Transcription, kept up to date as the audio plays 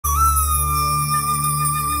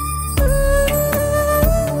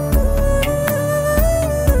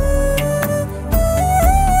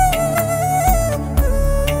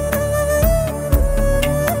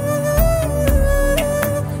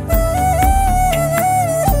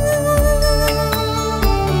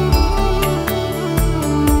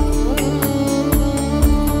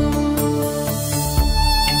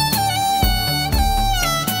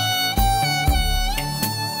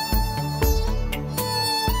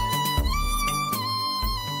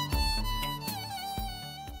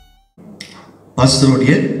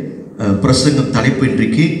பாஸ்டருடைய பிரசங்கம் தலைப்பு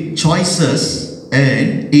இன்றைக்கு choices and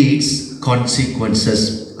its consequences.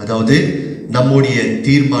 அதாவது நம்முடைய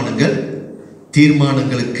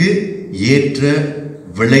தீர்மானங்களுக்கு ஏற்ற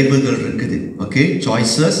விளைவுகள் இருக்குது. Okay,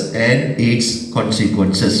 choices and its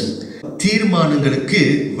consequences. தீர்மானங்களுக்கு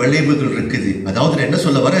விளைவுகள் இருக்குது. அதாவது என்ன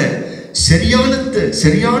சொல்ல வர,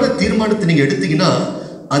 சரியான தீர்மானத்தை நீங்க எடுத்தீங்கன்னா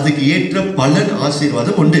அதுக்கு ஏற்ற பலன்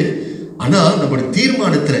ஆசீர்வாதம் உண்டு. ஆனா நம்மளுடைய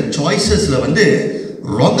தீர்மானத்துல சாய்ஸஸ்ல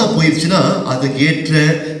ராங்கா போயிடுச்சுன்னா அதுக்கு ஏற்ற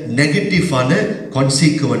நெகட்டிவான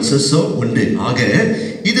கான்சிக்வன்சஸும் உண்டு. ஆக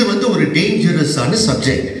இது ஒரு டேஞ்சரஸான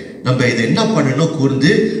சப்ஜெக்ட். நம்ம இதை என்ன பண்ணணும்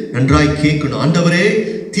கூர்ந்து நன்றாய் கேட்கணும். ஆண்டவரே,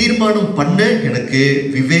 தீர்மானம் பண்ண எனக்கு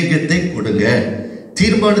விவேகத்தை கொடுங்க,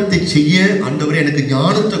 தீர்மானத்தை செய்ய ஆண்டவரே எனக்கு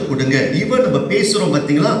ஞானத்தை கொடுங்க. ஈவன் நம்ம பேசுறோம்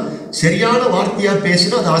பார்த்தீங்களா, சரியான வார்த்தையா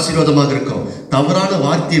பேசினா அது ஆசீர்வாதமாக இருக்கும். தவறான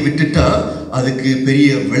வார்த்தையை விட்டுட்டா அதுக்கு பெரிய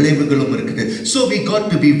விளைவுகளும் இருக்குது. So we got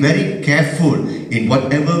to be very careful in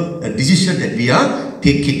whatever decision that we are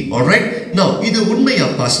taking. All right, now இது உண்மையா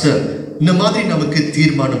பாஸ்டர்? இந்த மாதிரி நமக்கு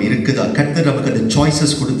தீர்மானம் இருக்குதா? கர்த்தர் நமக்கு அந்த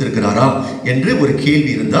சாய்ஸஸ் கொடுத்திருக்கிறாரா என்று ஒரு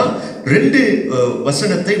கேள்வி இருந்தா 2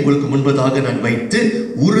 வசனத்தை உங்களுக்கு முன்பதாக நான் வைத்து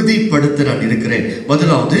உறுதிப்படுத்த நான் இருக்கிறேன்.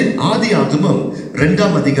 முதலாவது ஆதியாகமம்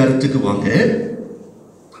 2ஆம் அதிகாரத்துக்கு வாங்க.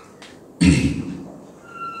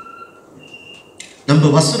 நம்ம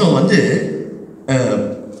வசனம்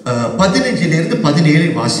 15 இருந்து 17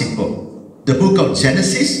 வாசிப்போம். The book of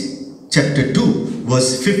Genesis chapter 2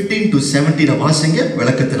 verse 15 to 17 வாசிங்க.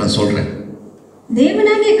 விளக்கத்தை நான் சொல்றேன்.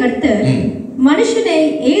 தேவனாகிய கர்த்தர் மனுஷனை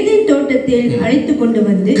ஏதேன் தோட்டத்தில் அழைத்து கொண்டு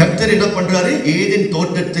வந்து, கர்த்தர் என்ன பண்றாரு? ஏதேன்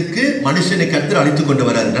தோட்டத்துக்கு மனுஷனை கர்த்தர் அழைத்து கொண்டு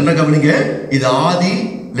வராரு. நல்லா கவனிங்க, இது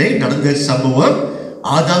ஆதியிலே நடந்த சம்பவம்.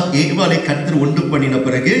 ஆதாம் ஏவாளை கர்த்தர் உண்டு பண்ணின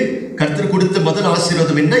பிறகு கர்த்தர் கொடுத்த முதல்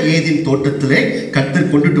ஆசீர்வாதம் என்ன? ஏதேன் தோட்டத்திலே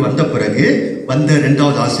கர்த்தர் கொண்டுட்டு வந்த பிறகு வந்த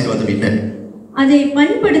 2வது ஆசீர்வாதம் என்ன? அதை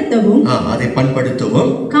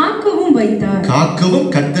பண்படுத்தவும் காக்கவும் வைத்தார். காக்கவும்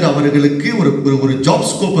கர்த்தர் அவர்களுக்கு ஒரு ஜாப்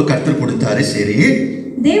ஸ்கோப் கர்த்தர் கொடுத்தாரு. சரி,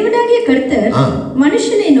 தேவனாகிய கர்த்தர்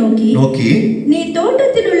மனுஷனை நோக்கி நீ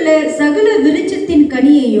தோட்டத்தில் உள்ள சகல விருட்சத்தின்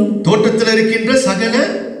கனியையும், தோட்டத்தில் இருக்கின்ற சகல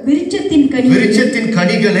விருட்சத்தின்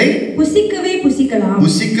கனிகளை புசிக்கவே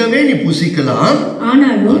நீ புசிக்கலாம்.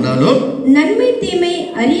 ஆனாலும் நன்மை தீமை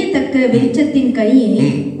அறியத்தக்க விருட்சத்தின் கனியை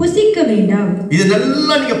புசிக்க வேண்டாம். இது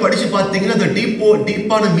நல்லா நீங்க படிச்சு பார்த்தீங்கன்னா அந்த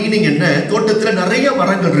டீப்பான மீனிங் என்ன? தோட்டத்துல நிறைய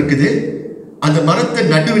மரங்கள் இருக்குது. அந்த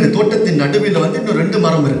மரத்தின் நடுவில், தோட்டத்தின் நடுவில் இன்னும் 2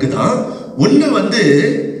 மரம் இருக்குதான். ஒண்ணு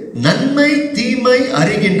நன்மை தீமை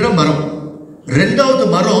அறிகின்ற மரம், 2வது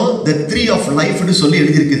மரம் the tree of life னு சொல்லி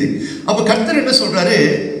எழுதியிருக்குது. அப்ப கர்த்தர் என்ன சொல்றாரு?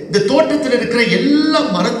 இந்த தோட்டத்தில் இருக்கிற எல்லா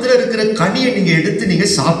மரத்துல இருக்கிற கனியை நீங்க எடுத்து நீங்க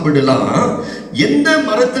சாப்பிடலாம். எந்த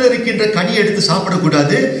மரத்துல இருக்கின்ற கனியை எடுத்து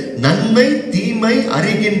சாப்பிடக்கூடாது? நன்மை தீமை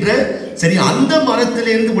அறிகின்ற, சரி, அந்த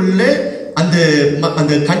மரத்திலிருந்து உள்ள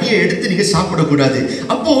அந்த கனியை எடுத்து நீங்க சாப்பிடக்கூடாது.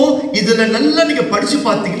 அப்போ இதுல நல்லா நீங்க படிச்சு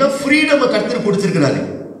பார்த்தீங்கன்னா ஃப்ரீடம் கர்த்தர் கொடுத்திருக்கிறாரு.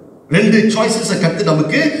 2 சாய்ஸஸ் கர்த்தர்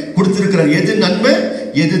நமக்கு கொடுத்திருக்கிறார். எது நன்மை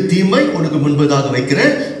எது தீமை உனக்கு முன்பதாக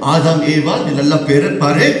வைக்கிறேன். ஆதாம் ஏவாள், நீ நல்லா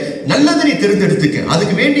பாரு, நல்லதை நீ தெரிந்தெடுத்துக்க.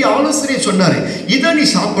 அதுக்கு வேண்டிய ஆலோசனை சொன்னாரு. இதை நீ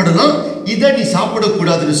சாப்பிடலாம், இதை நீ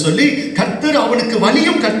சாப்பிடக்கூடாதுன்னு சொல்லி கர்த்தர் அவனுக்கு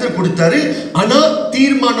வழியும் கர்த்தர் கொடுத்தாரு. ஆனா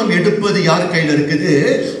தீர்மானம் எடுப்பது யார் கையில இருக்குது?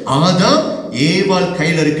 ஆதாம் ஏவாள்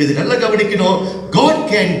கையில இருக்குது. நல்லா கவனிக்கணும். God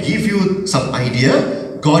can give you some idea,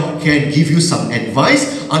 God can give you some advice.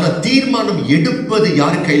 ஆனா தீர்மானம் எடுப்பது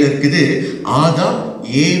யார் கையில இருக்குது? ஆதாம்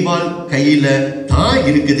ஏவாள் கையில தான்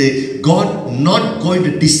இருக்குது. God not going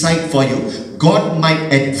to decide for you. God might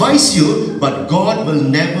advise you, but God will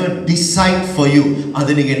never decide for you. அது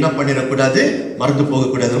நீங்க என்ன பண்ணிடக்கூடாது, மறந்து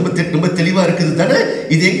போகக்கூடாது. ரொம்ப தெளிவா இருக்குது தானே?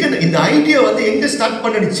 இது எங்க இந்த ஐடியா எங்க ஸ்டார்ட்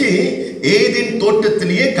பண்ணிடுச்சு? ஏதேன்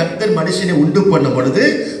தோட்டத்திலேயே கர்த்தர் மனுஷனை உண்டு பண்ண பொழுது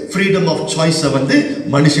ஃப்ரீடம் ஆஃப் சாய்ஸை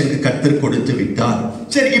மனுஷனுக்கு கர்த்தர் கொடுத்து விட்டார்.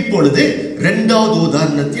 சரி, இப்பொழுது 2வது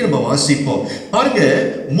உதாரணத்தை நம்ம வாசிப்போம். பாருங்க,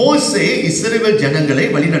 மோசே இஸ்ரவேல் ஜனங்களை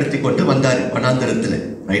வழிநடத்தி கொண்டு வந்தாரு வனாந்தரத்துல.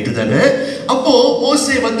 ரைட்டு தானே? அப்போ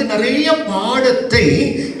மோசே நிறைய பாடத்தை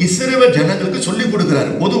இஸ்ரவேல் ஜனங்களுக்கு சொல்லி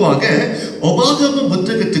கொடுக்கிறாரு. பொதுவாக உபாகமம்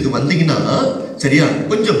புத்தகத்துக்கு வந்தீங்கன்னா, சரியா,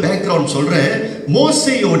 கொஞ்சம் பேக்ரவுண்ட் சொல்றேன்.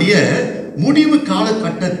 மோசேயோடைய முடிவு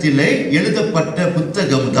காலகட்டத்திலே எழுதப்பட்ட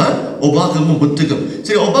புத்தகம் தான் உபாகம புத்தகம்.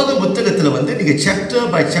 சரி, உபாகம புத்தகத்துல நீங்க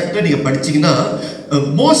சாப்டர் பை சாப்டர் நீங்க படிச்சீங்கன்னா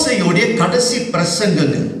மோசேயோடைய கடைசி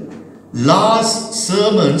பிரசங்கங்கள், last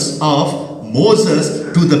sermons of Moses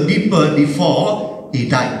to the people before he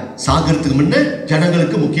died. சாகறதுக்கு முன்ன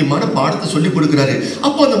ஜனங்களுக்கு முக்கியமான பாடத்தை சொல்லி கொடுக்கிறாரு.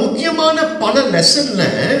 அப்போ அந்த முக்கியமான பல லெசன்ல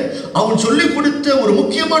அவன் சொல்லி கொடுத்த ஒரு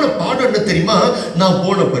முக்கியமான பாடம் என்ன தெரியுமா? நான்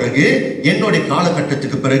போன பிறகு, என்னுடைய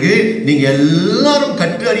காலகட்டத்துக்கு பிறகு நீங்க எல்லாரும்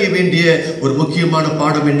கற்று அறிய வேண்டிய ஒரு முக்கியமான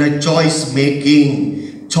பாடம் என்ன? Choice making.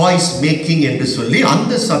 சாய்ஸ் மேக்கிங் என்று சொல்லி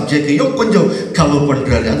அந்த சப்ஜெக்டையும் கொஞ்சம் கவர்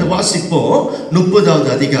பண்றாரு. அதை வாசிப்போம். 30வது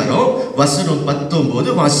அதிகாரம் வசனம்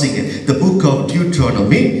 19 வாசிங்க. The book of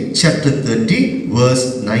Deuteronomy chapter 30 verse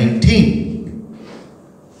 19.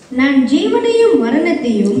 நான் ஜீவனையும்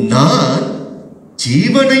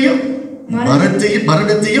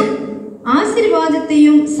மரணத்தையும்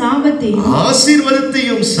ஆசீர்வாதத்தையும்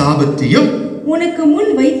சாபத்தையும் உனக்கு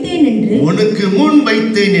முன் வைத்தேன்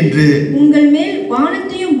என்று உங்கள் மேல்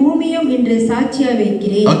வானத்தையும் பூமியும் என்று சாட்சியா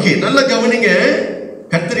வைக்கிறேன். ஓகே, நல்லா கவனிங்க.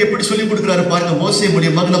 கர்த்தர் எப்படி சொல்லி கொடுக்கிறாரு பாருங்க. மோசே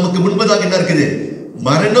மூலமாக நமக்கு முன்பதாக என்ன இருக்குது?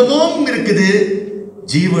 மரணமும் இருக்குது,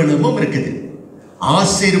 ஜீவனமும் இருக்குது,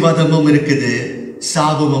 ஆசீர்வாதமும் இருக்குது,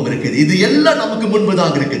 சாபமும் இருக்குது. இது எல்லாம் நமக்கு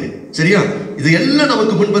முன்பதாக இருக்குது. சரியா? இது எல்லாம்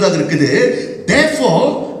நமக்கு முன்பதாக இருக்குது. Therefore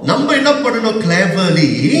நம்ம என்ன பண்ணணும்? கிளேவர்லி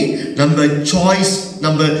நம்ம சாய்ஸ்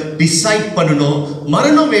நம்ம டிசைட் பண்ணணும்.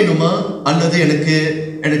 மரணம் வேணுமா அல்லது எனக்கு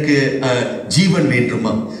ஜீவன்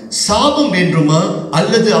வேண்டுமா, சாபம் வேண்டுமா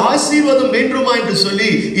அல்லது ஆசீர்வாதம் வேண்டுமா என்று சொல்லி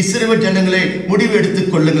இஸ்ரவேல் ஜனங்களை முடிவு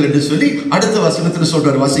எடுத்துக் கொள்ளுங்கள் என்று சொல்லி அடுத்த வசனத்தில்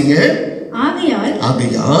சொல்றார். வாசிங்க.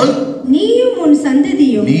 ஆகையால் நீயும் உன்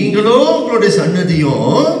சந்ததியும் நீங்களோ உங்களுடைய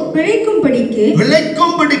சந்ததியும்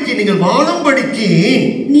பிழைக்கும்படிக்கு நீங்கள் வாழும்படிக்கு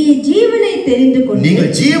நீங்கள்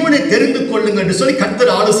ஜீவனை தெரிந்து கொள்ளுங்கள் என்று சொல்லி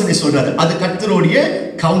கர்த்தர் ஆலோசனை சொல்றாரு. அது கர்த்தருடைய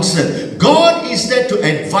council. God is there to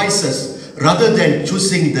advise us rather than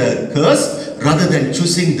choosing the curse, rather than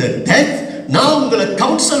choosing the death. நான் உங்களை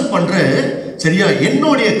கவுன்சில் பண்றேன். சரியா?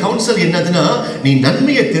 என்னுடைய கவுன்சில் என்னதுன்னா, நீ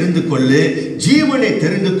நன்மையை தெரிந்து கொள்ளு, ஜீவனை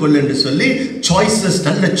தெரிந்து கொள்ளு என்று சொல்லி சாய்ஸஸ்,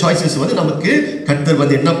 நல்ல சாய்ஸஸ் வந்து நமக்கு கர்த்தர்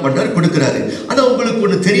வந்து என்ன பண்றாரு? கொடுக்கிறாரு. ஆனா உங்களுக்கு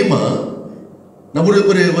ஒண்ணு தெரியுமா? நம்ம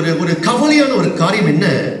ஒரு கவலையான ஒரு காரியம் என்ன?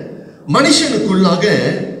 மனுஷனுக்குள்ளாக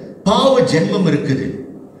பாவ ஜென்மம் இருக்குது,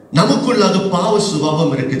 நமக்குள்ளாக பாவ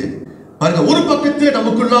சுபாவம் இருக்குது. பாருங்க, ஒரு பக்கத்துல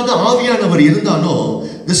நமக்குள்ளாக ஆவியானவர் இருந்தாலும்,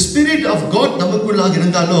 the spirit of God நமக்குள்ளாக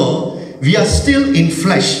இருந்தாலும், we are still in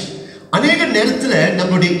flesh. அநேக நேரத்துல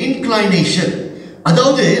நம்மளுடைய இன்க்ளைனேஷன்,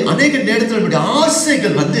 அதாவது அநேக நேரத்துல நம்மளுடைய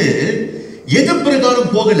ஆசைகள் வந்து எது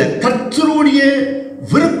பிரகாரம் போகல, கர்த்தருடைய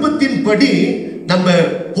விருப்பத்தின்படி நம்ம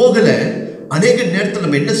போகல. அநேக நேரத்தில்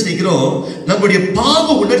நம்ம என்ன செய்கிறோம்? நம்முடைய பாவ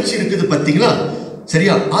உணர்ச்சி இருக்குது பாத்தீங்களா?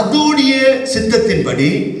 சரியா? அதோடைய சித்தத்தின்படி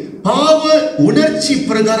பாவ உணர்ச்சி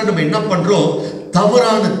பிரகாரம் நம்ம என்ன பண்றோம்?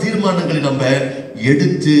 தவறான தீர்மானங்களை நம்ம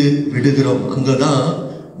எடுத்து விடுகிறோம். அங்கதான்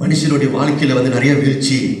மனுஷனுடைய வாழ்க்கையில வந்து நிறைய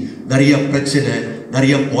வீழ்ச்சி, நிறைய பிரச்சனை,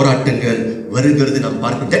 நிறைய போராட்டங்கள் வருகிறது நாம்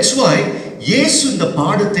பார்க்கிறோம். That's why இயேசு இந்த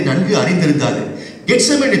பாடத்தை நன்கு அறிந்திருந்தாரு.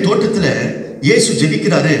 கெத்செமனே தோட்டத்துல இயேசு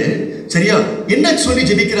ஜெபிக்கிறாரு. சரியா? என்ன சொல்லி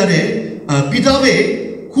ஜெபிக்கிறாரு? பிதாவே,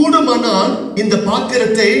 கூடுமானால் இந்த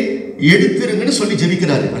பாத்திரத்தை எடுத்துருங்கன்னு சொல்லி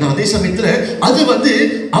ஜெபிக்கிறாரு. ஆனா அதே சமயத்துல அது வந்து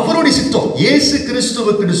அவருடைய சித்தம். இயேசு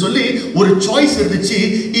கிறிஸ்துவுக்கு சொல்லி ஒரு சாய்ஸ் இருந்துச்சு.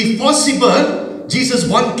 If possible, Jesus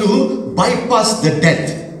want to bypass the death.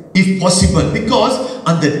 If possible, because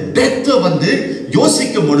அந்த டெத் வந்து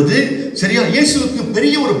யோசிக்கும் பொழுது, சரியா, இயேசுவுக்கு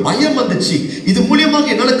பெரிய ஒரு பயம் வந்துச்சு. இது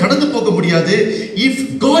மூலமாக என்னால கடந்து போக முடியாது. If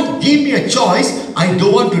God gave me a choice, I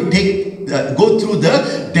don't want to go through the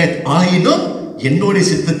death. ஆயினும் என்னுடைய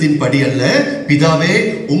சித்தத்தின் படி அல்ல, பிதாவே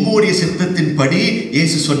உம்முடைய சித்தத்தின் படி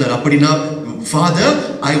இயேசு சொன்னார். அப்படினா, Father,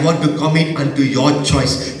 I want to commit unto your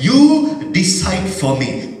choice. You decide for me.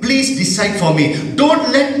 Please decide for me. Don't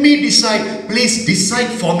let me decide. Please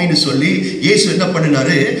decide for me னு சொல்லி இயேசு என்ன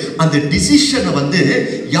பண்ணினாரு? அந்த டிசிஷனை வந்து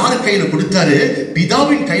யார் கையில கொடுத்தாரு?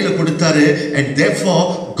 பிதாவின் கையில கொடுத்தாரு. And therefore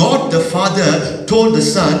God the Father told the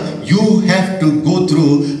Son, you have to go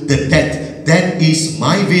through the death. That is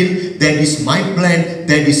my will, that is my plan,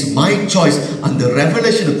 that is my choice. அந்த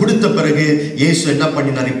ரெவலேஷன் கொடுத்த பிறகு இயேசு என்ன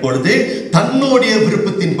பண்ணினார்? இப்பொழுது தன்னுடைய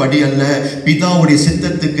விருப்பத்தின் படி அல்ல, பிதாவுடைய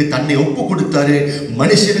சித்தத்துக்கு தன்னை ஒப்பு கொடுத்தாரு.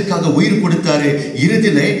 மனுஷனுக்காக உயிர் கொடுத்தாரு.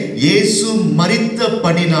 இறுதியிலே இயேசு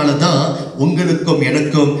மரித்தபடினாலதான் உங்களுக்கும்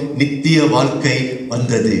எனக்கும் நித்திய வாழ்க்கை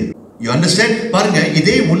வந்தது. You understand? பாருங்க,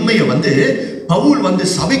 இதே உண்மையை வந்து பவுல் வந்து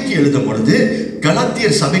சபைக்கு எழுதும் பொழுது,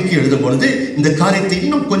 கலாத்தியர் சபைக்கு எழுதும் பொழுது இந்த காரியத்தை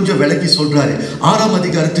இன்னும் கொஞ்சம் விளக்கி சொல்றாரு. 6ஆம்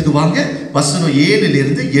அதிகாரத்துக்கு வாங்க, வசனம் 7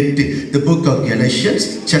 இருந்து 8. The book of Galatians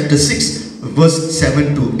chapter 6 verse 7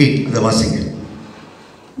 to 8. அத வாசிங்க.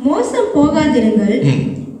 மோசம் போகாதிருங்கள்.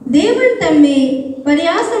 தேவன் தம்மை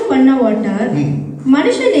பரியாசம் பண்ணவாட்டார்.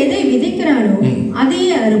 மனுஷன் எதை விதைக்கிறானோ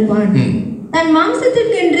அதையே அறுப்பான். தன்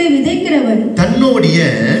மாம்சத்திற்கென்று விதைக்கிறவன் தன்னுடைய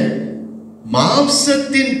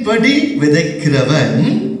மாம்சத்தின்படி விதைக்கிறவன்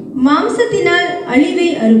மாம்சத்தினால் அழிவை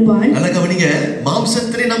அறுப்பான். நல்ல கவனிங்க,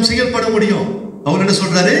 மாம்சத்திலே நாம் செயல்பட முடியும். அவர் என்ன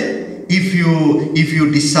சொல்றாரு? If you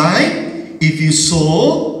decide, if you sow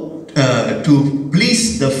to please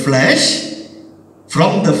the flesh,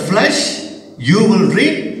 from the flesh you will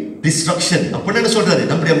reap destruction. அப்படின்னு என்ன சொல்றாரு?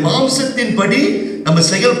 நம்முடைய மாம்சத்தின்படி நம்ம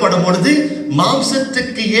செயல்படும் பொழுது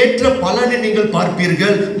மாம்சத்துக்கு ஏற்ற பலனை நீங்கள்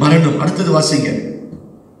பார்ப்பீர்கள், மரணம். அடுத்தது வாசிங்க.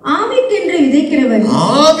 ஆவிக்கு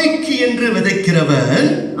என்று விதைக்கிறவன்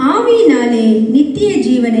ஆவியினாலே நித்திய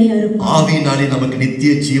ஜீவனை அறுப்பான். ஆவியினாலே நமக்கு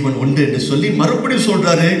நித்திய ஜீவன் உண்டு என்று சொல்லி மறுபடியும்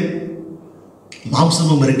சொல்றாரு.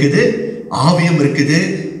 மாம்சமும் இருக்குது, ஆவியும் இருக்குது.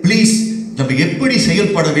 ப்ளீஸ், நம்ம எப்படி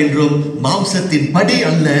செயல்பட வேண்டும்? மாம்சத்தின் படி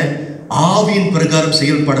அல்ல, ஆவியின் பிரகாரம்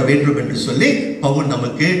செயல்பட வேண்டும் என்று சொல்லி பவுல்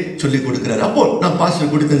நமக்கு சொல்லிக் கொடுக்கிறார். அப்போ நான் பாஸ்டர்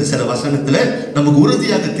கொடுத்தது சில வசனத்துல நமக்கு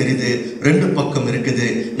உறுதியாக தெரியுது, ரெண்டு பக்கம் இருக்குது,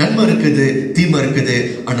 நன்மை இருக்குது, தீமை இருக்குது.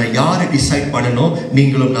 ஆனா யாரு டிசைட் பண்ணணும்?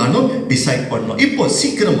 நீங்களும் நானும் டிசைட் பண்ணணும். இப்போ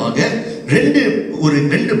சீக்கிரமாக ரெண்டு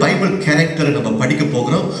பைபிள் கேரக்டரை நம்ம படிக்க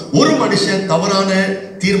போகிறோம். ஒரு மனுஷன் தவறான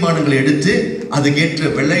தீர்மானங்களை எடுத்து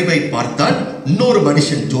அதுக்கேற்ற விளைவை பார்த்தால், இன்னொரு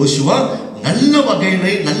மனுஷன் ஜோஷுவா நல்ல வகையில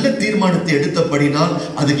நல்ல தீர்மானத்தை எடுத்தபடினால்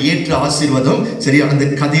அதுக்கு ஏற்ற ஆசீர்வாதம். சரியா? அந்த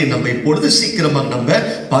கதையை நம்ம இப்பொழுது சீக்கிரமாக நம்ம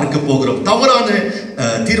பார்க்க போகிறோம். தவறான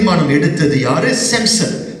தீர்மானம் எடுத்தது யாரு?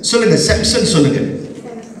 சாம்சன். சொல்லுங்க, சாம்சன் சொல்லுங்க.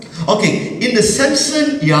 ஓகே, இந்த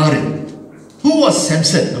சாம்சன் யாரு? Who was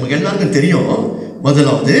Samson? நமக்கு எல்லாருக்கும் தெரியும்.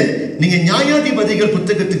 முதலாவது, நீங்க நியாயாதிபதிகள்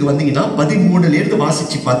புத்தகத்துக்கு வந்தீங்கன்னா 13ல இருந்து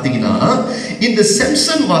வாசிச்சு பார்த்தீங்கன்னா, இந்த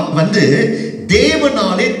சாம்சன் வந்து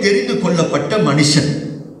தேவனாலே தெரிந்து கொள்ளப்பட்ட மனுஷன்.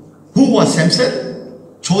 Who was Samson?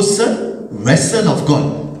 Chosen vessel of God.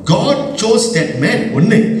 God chose that man.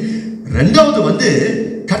 ஒண்ணு. ரெண்டாவது வந்து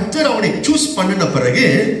கர்த்தர் அவனை சூஸ் பண்ணின பிறகு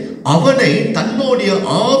அவனை தன்னுடைய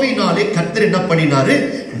ஆவினாலே கர்த்தர் என்ன பண்ணினாரு?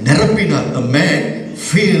 நிரப்பினார். A man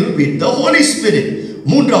filled with the Holy Spirit.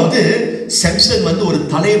 மூன்றாவது, சாம்சன் வந்து ஒரு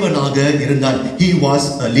தலைவனாக இருந்தான். He was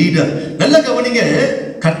a leader. நல்ல கவனிங்க,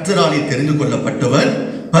 கர்த்தராலே தெரிந்து கொள்ளப்பட்டவன்,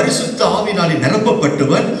 பரிசுத்த ஆவினாலே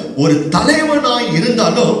நிரப்பப்பட்டவன், ஒரு தலைவனாய்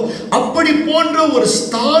இருந்தாலும் அப்படி போன்ற ஒரு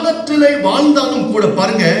ஸ்தானத்திலே வாழ்ந்தாலும் கூட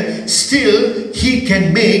பாருங்க, still he can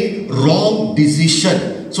make wrong decision.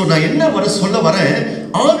 So நான் என்ன சொல்ல வரேன்?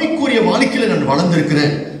 ஆவிக்குரிய வாழ்க்கையில நான்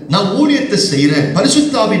வளர்ந்திருக்கிறேன், நான் ஊழியத்தை செய்யறேன்,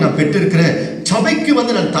 பரிசுத்த ஆவி நான் பெற்றிருக்கிறேன், சபைக்கு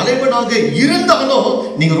வந்து நான் தலைவனாக இருந்தாலும்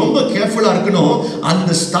நீங்க ரொம்ப கேர்ஃபுல்லா இருக்கணும்.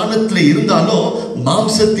 அந்த ஸ்தானத்துல இருந்தாலும்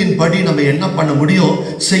மாம்சத்தின் படி நம்ம என்ன பண்ண முடியும்?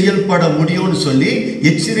 செயல்பட முடியும்னு சொல்லி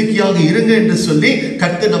எச்சரிக்கையாக இருங்க என்று சொல்லி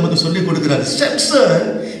கர்த்தர் நமக்கு சொல்லி கொடுக்கிறார். சாம்சன்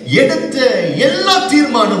எடுத்த எல்லா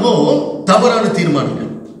தீர்மானமும் தவறான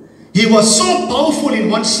தீர்மானங்கள். He was so powerful in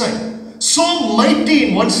one side, so mighty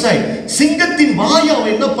in one side. சிங்கத்தின் வாயை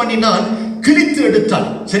அவன் என்ன பண்ணினான்? கிழித்து எடுத்தான்.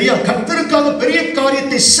 சரியா? கர்த்தருக்காக பெரிய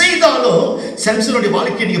காரியத்தை செய்தாலும் சாம்சனுடைய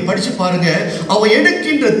வாழ்க்கையை நீங்க படிச்சு பாருங்க, அவன்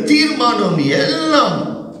எடுக்கின்ற தீர்மானம் எல்லாம்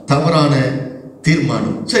தவறான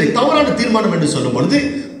தீர்மானம். சரி, தவறான தீர்மானம் என்று சொல்லும் பொழுது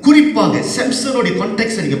குறிப்பாக சாம்சனுடைய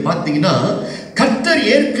கான்டெக்ஸ்ட் நீங்க பார்த்தீங்கன்னா, கர்த்தர்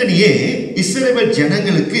ஏற்கனவே இஸ்ரவேல்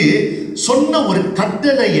ஜனங்களுக்கு சொன்ன ஒரு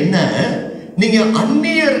கட்டளை என்ன? நீங்க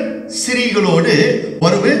அந்நியர் ஸ்திரீகளோடு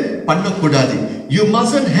உறவு பண்ணக்கூடாது. You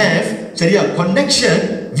mustn't have, சரியா, connection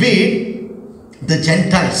with the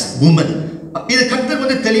Gentiles women. இது கர்த்தர்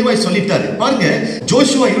வந்து தெளிவாய் சொல்லிட்டாரு. பாருங்க,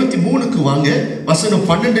 ஜோஷுவா 23க்கு வாங்க, வசனம்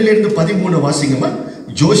 12ல இருந்து 13 வாசிங்கமா.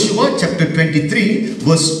 Joshua chapter 23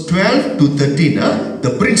 verse 12 to 13,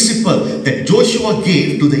 the principle that Joshua gave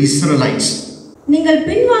to the Israelites. நீங்கள்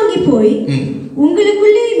பின்வாங்கி போய்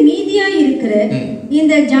உங்களுக்குள்ளே மீதியாய் இருக்கிற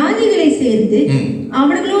இந்த ஜாதிகளை சேர்ந்து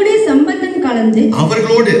அவர்களோட சம்பந்தம் கலந்து,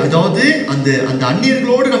 அவர்களோடு அதாவது அந்த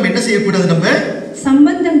அந்நியர்களோடு நம்ம என்ன செய்யக்கூடாது? நம்ம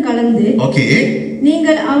சம்பந்தம் கலந்து, ஓகே,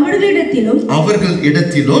 நீங்கள் அவர்களிடத்திலும்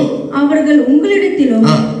அவர்கள் உங்களிடத்திலும்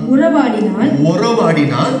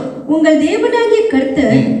உறவாடினால் உங்கள் தேவனாகிய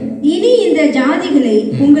கர்த்தர் இனி இந்த ஜாதிகளை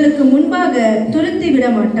உங்களுக்கு முன்பாக துரத்தி விட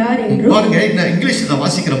மாட்டார் என்று. பாருங்க, நான் இங்கிலீஷ்ல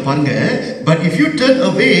வாசிக்கிறேன் பாருங்க. But if you turn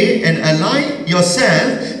away and ally yourself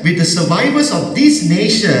with the survivors of this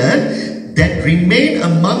nation that remain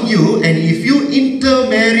among you, and if you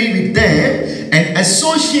intermarry with them and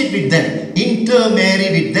associate with them, intermarry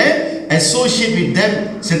with them, associate with them.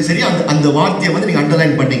 சரி, அந்த வார்த்தையை வந்து நீங்க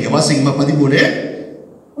underline பண்ணீங்க. வாசிங்கமா 13.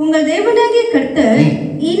 உங்கள் தேவனாகிய கர்த்தர்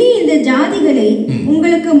இனி இந்த ஜாதிகளை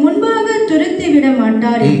உங்களுக்கு முன்பாக துரத்தி விட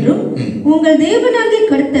மாட்டார் என்றும், உங்கள் தேவனாகிய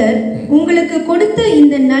கர்த்தர் உங்களுக்கு கொடுத்த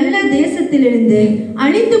இந்த நல்ல தேசத்திலிருந்து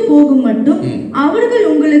அழிந்து போகும் மட்டும் அவர்கள்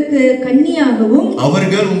உங்களுக்கு கன்னியாகவும்,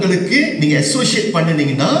 அவர்கள் உங்களுக்கு நீங்க அசோசியேட்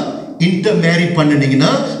பண்ணீங்கன்னா, இன்டர்மேரி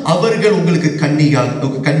பண்ணீங்கன்னா, அவர்கள் உங்களுக்கு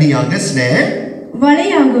கன்னியாக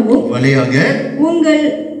வலையாக உங்கள்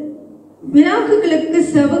விலாக்குகளுக்கு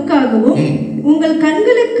செவக்காகவும் உங்கள்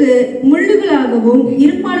கண்களுக்கு முள்ளுகளாகவும்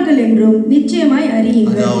இருப்பார்கள் என்றும் நிச்சயமாய்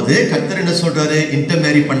அறியுங்கள். அதாவது கர்த்தர் என்ன சொல்றாரு?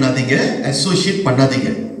 இன்டர்மேரி பண்ணாதீங்க, அசோசியேட்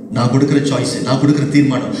பண்ணாதீங்க. நான் கொடுக்கிற சாய்ஸ், நான் கொடுக்கிற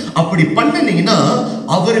தீர்மானம். அப்படி பண்ணீங்கன்னா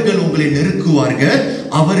அவர்கள் உங்களை நெருக்குவார்கள்.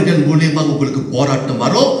 அவர்கள் மூலியமா உங்களுக்கு போராட்டம்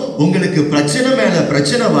வரும், உங்களுக்கு பிரச்சனை மேல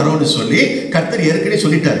பிரச்சனை வரும்னு சொல்லி கர்த்தர் ஏற்கனவே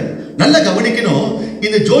சொல்லிட்டாரு. நல்லா கவனிக்கணும்.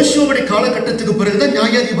 இந்த ஜோஷுவாவுடைய காலகட்டத்துக்கு பிறகுதான்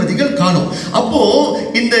நியாயாதிபதிகள் காணும். அப்போ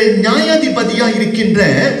இந்த நியாயாதிபதியா இருக்கின்ற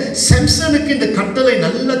சாம்சனுக்கு இந்த கட்டளை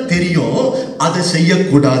நல்லா தெரியும், அதை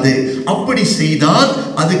செய்யக்கூடாது. அப்படி செய்தால்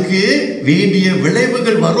அதுக்கு வேண்டிய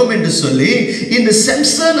விளைவுகள் வரும் என்று சொல்லி இந்த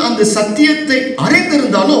சாம்சன் அந்த சத்தியத்தை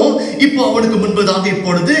அறிந்திருந்தாலும் இப்போ அவனுக்கு முன்பதாக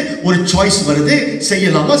இப்பொழுது ஒரு சாய்ஸ் வருது.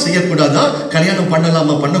 செய்யலாமா செய்யக்கூடாதா, கல்யாணம்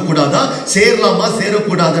பண்ணலாமா பண்ணக்கூடாதா, சேரலாமா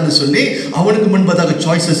சேரக்கூடாதுன்னு சொல்லி அவனுக்கு முன்பதாக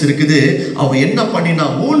சாய்ஸஸ் இருக்குது. அவன் என்ன பண்ணினா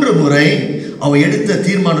 3 முறை அவன் எடுத்த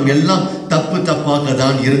தீர்மானம் எல்லாம் தப்பு தப்பாக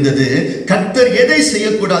தான் இருந்தது. கர்த்தர் எதை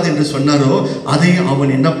செய்யக்கூடாது என்று சொன்னாரோ அதை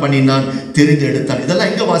அவன் என்ன பண்ணினான், தெரிந்தெடுத்தான்.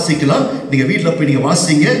 இதெல்லாம் எங்க வாசிக்கலாம், நீங்க வீட்டில் போய் நீங்க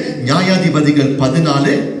வாசிங்க. நியாயாதிபதிகள்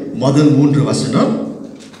 14 முதல் 3 வசனம்,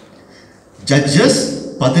 ஜட்ஜஸ்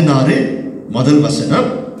 16 முதல் வசனம்,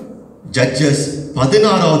 ஜட்ஜஸ்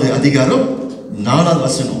 16வது அதிகாரம் 4வது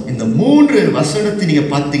வசனம். இந்த 3 வசனத்தை நீங்க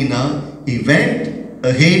பார்த்தீங்கன்னா he went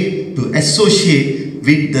ahead to associate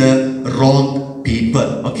with the wrong people.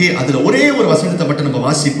 Okay, அதுல ஒரே ஒரு வசனத்தை மட்டும் நம்ம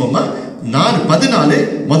வாசிப்போமா? 14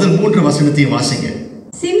 முதல் 3 வசனத்தையும் வாசிங்க.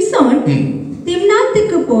 சிம்சோன்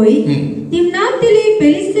திம்னாத்துக்கு போய் திம்னாத்திலே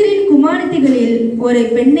பெலிஸ்தரின் குமாரத்திகளில் ஒரு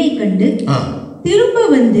பெண்ணை கண்டு திரும்ப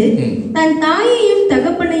வந்து தன் தாயையும்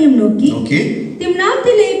தகப்பனையும் நோக்கி,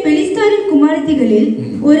 திம்னாத்திலே பெலிஸ்தரின் குமாரத்திகளில்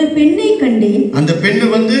ஒரு பெண்ணை கண்டேன். அந்த பெண்ணு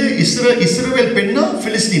வந்து இஸ்ரவேல் பெண்ணா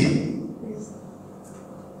பிலிஸ்தீனா?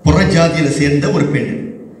 புறஜாதியில சேர்ந்த ஒரு பெண்.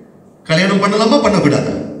 கல்யாணம் பண்ணலாமா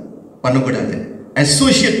பண்ணக்கூடாதா? பண்ணக்கூடாது.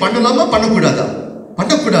 அசோசியேட் பண்ணலாமா பண்ணக்கூடாதா?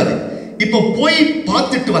 பண்ணக்கூடாது. இப்போ போய்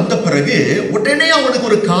பார்த்துட்டு வந்த பிறகு உடனே அவனுக்கு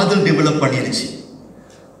ஒரு காதல் டெவலப் பண்ணிருச்சு.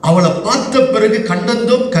 அவளை பார்த்த பிறகு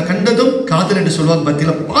கண்டதும் காதல் என்று சொல்லுவாங்க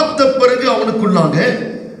பத்தியில. பார்த்த பிறகு அவனுக்குள்ளாக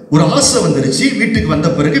ஒரு ஆசை வந்துருச்சு. வீட்டுக்கு வந்த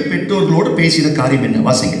பிறகு பெற்றோர்களோடு பேசின காரியம் என்ன?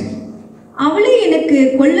 வாசிங்க. அவளை எனக்கு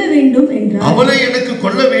கொல்ல வேண்டும் என்றால், அவளை எனக்கு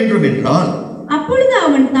கொல்ல வேண்டும் என்றால், அப்பொழுது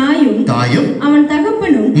அவன் தாயும் அவன்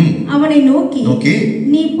தகப்பனும் அவனை நோக்கி,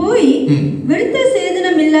 நீ போய் விருத்த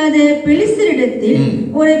சேதனம் இல்லாத பெலிஸ்தரிடத்தில்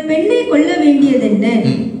ஒரு பெண்ணை கொல்ல வேண்டியதென்ன?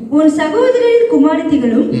 உன் சகோதரின்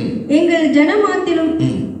குமாரத்திகளும் எங்கள் ஜனம்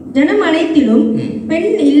அனைத்திலும் பெண்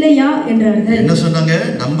இல்லையா என்றார்கள். என்ன சொன்னாங்க?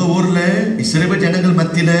 நம்ம ஊர்ல இஸ்ரவேல் ஜனங்கள்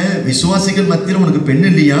மத்தியில, விசுவாசிகள் மத்தியில உனக்கு பெண்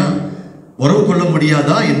இல்லையா, உறவு கொள்ள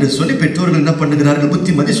முடியாதா என்று சொல்லி பெற்றோர்கள் என்ன பண்ணுகிறார்கள்?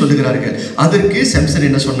 புத்திமதி சொல்லுகிறார்கள். அதற்கு சாம்சன்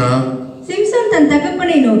என்ன சொன்னா? சிம்சோன் தன்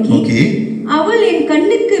தகப்பனை நோக்கி, அவள் என்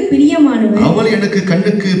கண்ணுக்கு பிரியமானவள், அவள் எனக்கு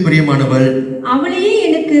கண்ணுக்கு பிரியமானவள், அவளையே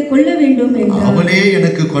எனக்கு கொல்ல வேண்டும் என்றான். அவளே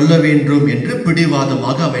எனக்கு கொல்ல வேண்டும் என்று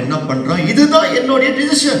பிடிவாதமாக அவன் என்ன பண்றான்? இதுதான் என்னுடைய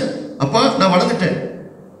டிசிஷன். அப்பா, நான் வளர்ந்துட்டேன்,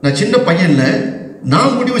 நான் சின்ன பையன் இல்ல,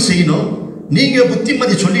 நான் முடிவு செய்யணும். நீங்க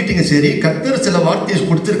புத்திமதி சொல்லிட்டீங்க, சரி, கர்த்தர் சில வார்த்தையை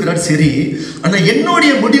கொடுத்திருக்கிறார், சரி, ஆனா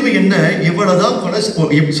என்னுடைய முடிவு என்ன? இவ்வளவுதான்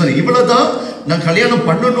இவ்வளவுதான் நான் கல்யாணம்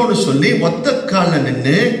பண்ணணும்னு சொல்லி ஒத்த கால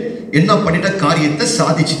நின்று என்ன பண்ணிட்ட காரியத்தை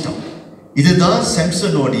சாதிச்சிட்டான். இதுதான்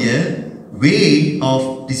சாம்சனுடைய வே ஆஃப்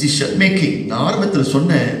டிசிஷன் மேக்கிங். நான் ஆரம்பத்தில்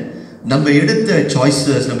சொன்னேன், நம்ம எடுத்த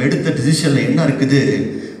சாய்ஸஸ், நம்ம எடுத்த டிசிஷன்ல என்ன இருக்குது,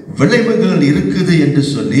 விளைவுகள் இருக்குது என்று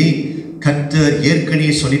சொல்லி கர்த்தர்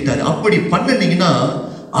ஏற்கனவே சொல்லிட்டார். அப்படி பண்ணீங்கன்னா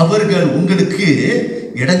அவர்கள் உங்களுக்கு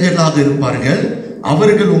இடைஞ்சலாக இருப்பார்கள்,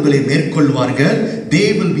 அவர்கள் உங்களை மேற்கொள்வார்கள். they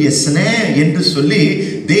will be a snare என்று சொல்லி,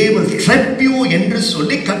 they will trap you என்று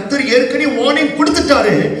சொல்லி கர்த்தர் ஏற்கனவே வார்னிங்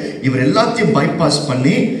கொடுத்துட்டாரு. இவர் எல்லாத்தையும் பைபாஸ்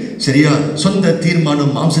பண்ணி சரியா சொந்த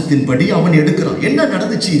தீர்மானம் மாம்சத்தின்படி அவன் எடுக்கிறான். என்ன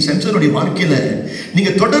நடந்துச்சு சாம்சனுடைய வாழ்க்கையில?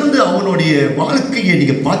 நீங்க தொடர்ந்து அவனுடைய வாழ்க்கையை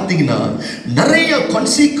நீங்க பார்த்தீங்கன்னா நிறைய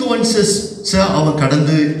கான்சிக்வென்சஸ் அவன்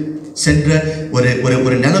கடந்து சென்ற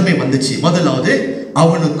ஒரு நிலைமை வந்துச்சு. முதலாவது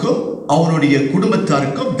அவனுக்கும் அவனுடைய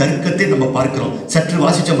குடும்பத்தாருக்கும் தர்க்கத்தை நம்ம பார்க்கிறோம். சற்று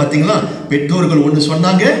வாசிச்சோம் பார்த்தீங்களா? பெற்றோர்கள் ஒன்று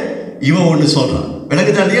சொன்னாங்க, இவன் ஒன்று சொல்றான்.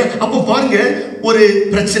 விளங்குதா இல்லையா? அப்போ பாருங்க, ஒரு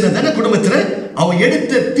பிரச்சனை தானே குடும்பத்துல. அவன்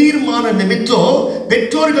எடுத்த தீர்மான நிமித்தம்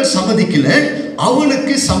பெற்றோர்கள் சம்மதிக்கல,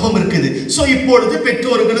 அவனுக்கு சமம் இருக்குது. சோ இப்பொழுது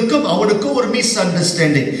பெற்றோர்களுக்கும் அவனுக்கும் ஒரு மிஸ்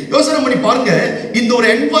அண்டர்ஸ்டாண்டிங். யோசனை பண்ணி பாருங்க, இந்த ஒரு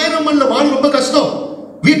என்வாயரன்மெண்ட்ல வாழ ரொம்ப கஷ்டம்.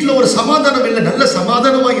 வீட்டுல ஒரு சமாதானம் இல்லை. நல்ல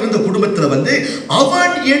சமாதானமா இருந்த குடும்பத்துல வந்து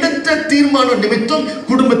அவன் எடுத்த தீர்மானம் நிமித்தம்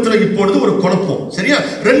குடும்பத்துல இப்பொழுது ஒரு குழப்பம். சரியா?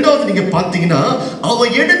 ரெண்டாவது நீங்க பாத்தீங்கன்னா,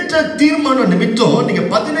 அவன் எடுத்த தீர்மானம் நிமித்தம் நீங்க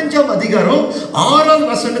 15ஆம் அதிகாரம் 6ஆம்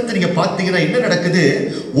வசனத்தை நீங்க பாத்தீங்கன்னா என்ன நடக்குது?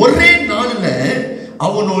 ஒரே நாள்ல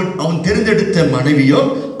அவன் தெரிந்தெடுத்த மனைவியும்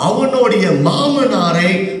அவனுடைய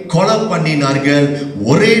மாமனாரை கொலை பண்ணினார்கள்.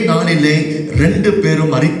 ஒரே நாளிலே 2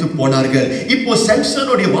 பேரும் மரித்து போனார்கள். இப்போ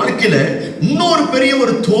சாம்சனுடைய வாழ்க்கையில இன்னொரு பெரிய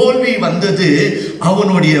ஒரு தோல்வி வந்தது.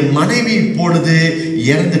 அவனுடைய மனைவி இப்பொழுது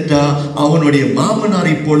இறந்துட்டா, அவனுடைய மாமனார்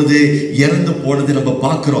இப்பொழுது இறந்து போனது நம்ம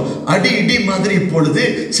பார்க்கிறோம். அடி இடி மாதிரி இப்பொழுது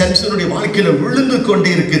சாம்சனுடைய வாழ்க்கையில விழுந்து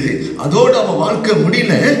கொண்டே இருக்குது. அதோடு அவன் வாழ்க்கை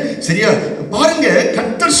முடியல. சரியா பாருங்க,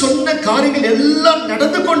 கர்த்தர் சொன்ன காரியங்கள் எல்லாம்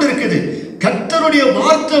நடந்து கொண்டு இருக்குது. கர்த்தருடைய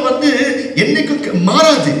வார்த்தை என்னைக்கு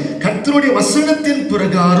மாறாது. கர்த்தருடைய வசனத்தின்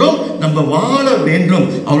பிரகாரம் நம்ம வாழ வேண்டும்.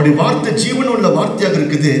 அவருடைய வார்த்தை ஜீவனுள்ள வார்த்தையாக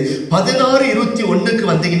இருக்குது.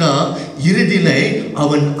 16:21 வந்தீங்கன்னா, இறுதியில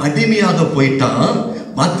அவன் அடிமையாக போயிட்டான்.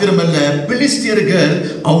 மாத்திரமல்ல, பிலிஸ்தியர்கள்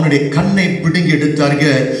அவனுடைய கண்ணை பிடுங்கி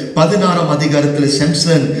எடுத்தார்கள். 16ஆம் அதிகாரத்தில்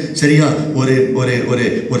சாம்சன் சரியா ஒரு ஒரு ஒரு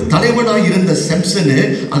ஒரு தலைவனாய் இருந்த சாம்சன்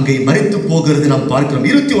அங்கே மரித்து போகிறது நாம் பார்க்கிறோம்.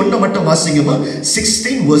 21 மட்டும் வாசிங்கம்மா.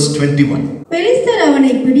 16:21. பெலிஸ்தர்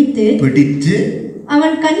அவனை பிடித்து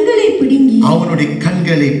அவன் கண்களை பிடுங்கி அவனுடைய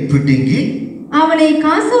கண்களை பிடுங்கி அவனை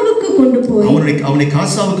காசாவுக்கு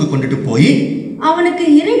கொண்டுட்டு போய் அவனுக்கு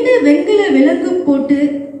 2 வெண்கல விலங்கு போட்டு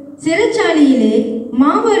சிறைச்சாலையிலே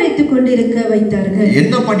மாவு அரைத்து கொண்டிருக்க வைத்தார்கள்.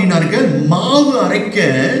 என்ன பண்ணினார்கள்? மாவு அரைக்க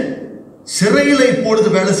சிறையில இப்பொழுது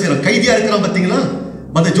வேலை செய்யறான். கைதியா இருக்கிறான். பாத்தீங்களா?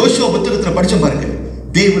 அந்த ஜோஷுவா புத்தகத்துல படிச்ச பாருங்க.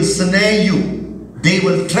 They will snare you, they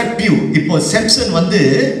will trap you. இப்போ சாம்சன்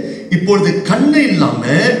இப்பொழுது கண்ணு இல்லாம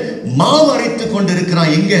மாவு அரைத்து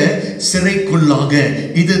கொண்டிருக்கிறான். எங்க? சிறைக்குள்ளாக.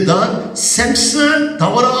 இதுதான் சாம்சன்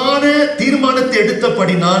தவறான தீர்மானத்தை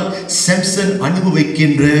எடுத்தபடினால் சாம்சன்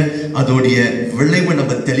அனுபவிக்கின்ற அதோடைய விளைவை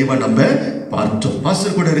நம்ம தெளிவா நம்ம பார்த்தோம்.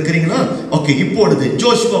 பாஸ்டர் கூட இருக்கிறீங்களா? ஓகே, இப்பொழுது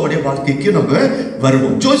ஜோஷுவாவுடைய வாழ்க்கைக்கு நம்ம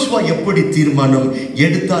வருவோம். ஜோஷுவா எப்படி தீர்மானம்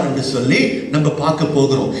எடுத்தார் என்று சொல்லி நம்ம பார்க்க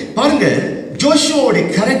போகிறோம். பாருங்க, ஜோஷுவாவுடைய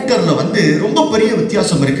கேரக்டர்ல ரொம்ப பெரிய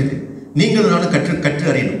வித்தியாசம் இருக்குது. நீங்களும் நானும் கற்று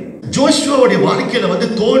அறியணும். ஜோஷுவாவுடைய வாழ்க்கையில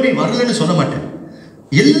தோல்வி வரலன்னு சொல்ல மாட்டேன்.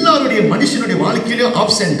 எல்லாருடைய மனுஷனுடைய வாழ்க்கையிலும்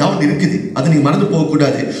அப்ஸ் அண்ட் டவுன் இருக்குது. அதை நீங்க மறந்து போக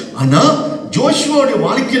கூடாது. ஆனா ஜோஷுவாவுடைய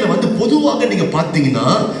வாழ்க்கையில பொதுவாக நீங்க பாத்தீங்கன்னா,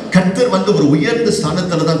 கர்த்தர் ஒரு உயர்ந்த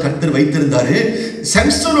ஸ்தானத்துல தான் கர்த்தர் வைத்திருந்தாரு.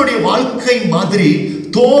 சாம்சனுடைய வாழ்க்கை மாதிரி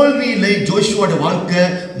தோல்வியில ஜோஷுவாவுடைய வாழ்க்கை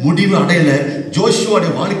முடிவு அடையல.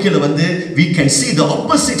 ஜோஷுவாவுடைய வாழ்க்கையில we can see the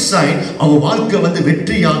opposite side. அவன் வாழ்க்கை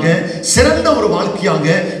வெற்றியாக சிறந்த ஒரு வாழ்க்கையாக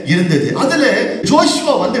இருந்தது. அதுல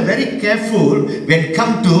Joshua very careful when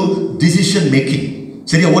come to decision making.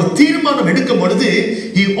 சரியா, ஒரு தீர்மானம் எடுக்கும் பொழுது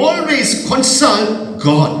he always consult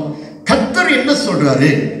God. கர்த்தர் என்ன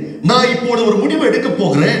சொல்றாரு? நான் இப்போது ஒரு முடிவு எடுக்க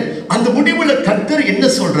போகிறேன். அந்த முடிவுல கர்த்தர் என்ன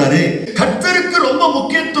சொல்றாரு? கர்த்தருக்கு ரொம்ப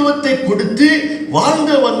முக்கியத்துவத்தை கொடுத்து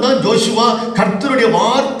வாழ்ந்தவன் தான் ஜோஷுவா. கர்த்தருடைய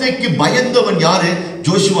வார்த்தைக்கு பயந்தவன் யாரு?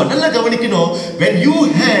 ஜோஷுவா. நல்லா கவனிக்கணும். when you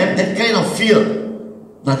have that kind of fear,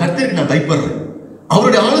 நான் கர்த்தருக்கு நான் பயப்படுறேன்,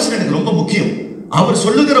 அவருடைய ஆலோசனை எனக்கு ரொம்ப முக்கியம், அவர்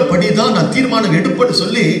சொல்லுகிறபடிதான் நான் தீர்மானம் எடுப்பேன்னு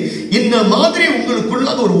சொல்லி இந்த மாதிரி உங்களுக்குள்ள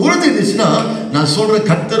ஒரு உறுதி இருந்துச்சுன்னா, நான் சொல்ற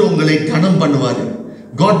கர்த்தர் உங்களை கனம் பண்ணுவாரு.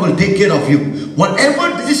 God will take care of you. Whatever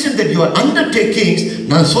decision that you are undertaking,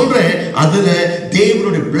 நான் சொல்றேன், அதுல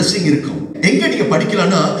தேவனுடைய blessing இருக்கும். எங்க நீங்க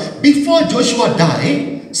படிக்கலாம்னா, before Joshua died,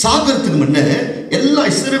 சாகறதுக்கு முன்ன எல்லா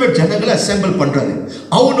இஸ்ரவேல் ஜனங்களை அசெம்பிள் பண்றாரு.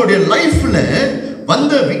 அவனுடைய லைஃப்ல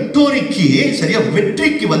வந்த விக்டோரிக்கு சரியா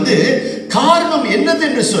வெற்றிக்கு காரணம் என்னது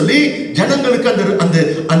என்று சொல்லி ஜனங்களுக்கு அந்த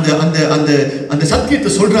அந்த அந்த அந்த அந்த சத்தியத்தை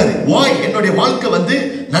சொல்றாரு. வாய் என்னுடைய வாழ்க்கை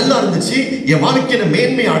நல்லா இருந்துச்சு, என் வாழ்க்கையில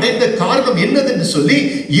மேன்மை அடைந்த காரணம் என்னது என்று சொல்லி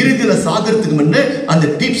இறுதியில சாகறதுக்கு முன்ன அந்த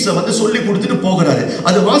டிப்ஸை சொல்லி கொடுத்துட்டு போகிறாரு.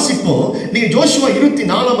 அது வாசிப்போம். நீங்க ஜோஷுவா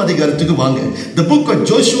 24ஆம் அதிகாரத்துக்கு வாங்க. The book of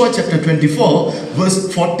Joshua chapter 24 verse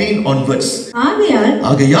 14 onwards.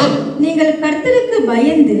 ஆகையால் நீங்கள்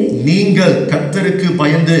கர்த்தருக்கு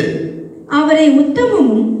பயந்து அவரை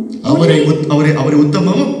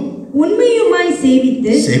உத்தமமும் உண்மையுமாய்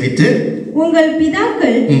சேவித்து உங்கள்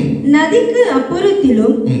பிதாக்கள் நதிக்கு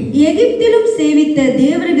அப்புறத்திலும் எகிப்திலும் சேவித்த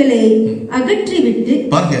தேவர்களை அகற்றிவிட்டு.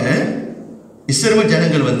 பாருங்க, இஸ்ரவேல்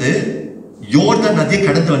ஜனங்கள் யோர்தான் நதியை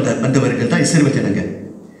கடந்து வந்தவர்கள் தான் இஸ்ரவேல் ஜனங்கள்.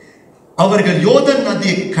 அவர்கள் யோர்தான்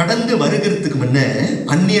நதியை கடந்து வருகிறதுக்கு முன்ன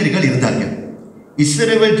அந்நியர்கள் இருந்தார்கள்.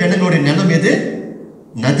 இஸ்ரவேல் ஜனங்களுடைய நிலம் எது?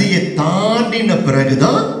 நதியை தாண்டின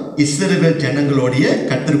பிறகுதான் இஸ்ரவேல் ஜனங்களுடைய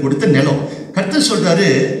கர்த்தர் கொடுத்த நிலம். கர்த்தர் சொல்றாரு,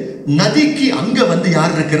 நதிக்கு அங்க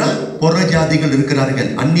யார் இருக்கிறா? புறஜாதிகள் இருக்கிறார்கள்,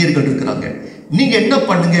 அந்நியர்கள் இருக்கிறாங்க. நீங்க என்ன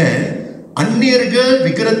பண்ணுங்க? அந்நியர்கள்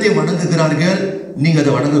விக்கிரத்தை வணங்குகிறார்கள், நீங்க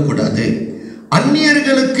அதை வணங்கக்கூடாது.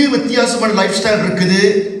 அந்நியர்களுக்கு வித்தியாசமான லைஃப் ஸ்டைல் இருக்குது,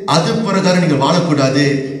 அது பிரகாரம் நீங்க வாழக்கூடாது.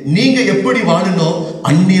 நீங்க எப்படி வாழணும்?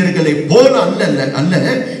 அந்நியர்களை போல அல்ல,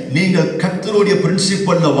 நீங்க கர்த்தருடைய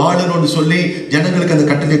பிரின்சிபல்ல வாழணும்னு சொல்லி ஜனங்களுக்கு அந்த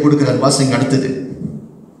கட்டளை கொடுக்கிறார். வாசிங்க அடுத்தது.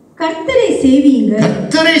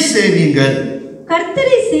 கர்த்தரை சேவியுங்கள்,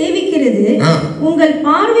 கர்த்தரை சேவிக்கிறது உங்கள்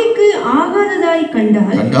பார்வைக்கு ஆகாததாய்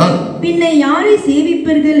கண்டால் பின்ன யாரை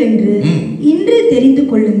சேவிப்பீர்கள் என்று இன்று தெரிந்து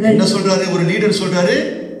கொள்ளுங்கள். என்ன சொல்றாரு? ஒரு லீடர் சொல்றாரு,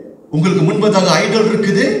 உங்களுக்கு முன்பதாக ஐடல்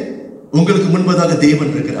இருக்குது, உங்களுக்கு முன்பதாக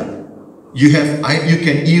தேவன் இருக்கிறார். You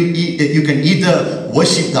can either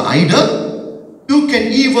worship the idol, you can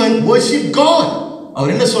even worship God.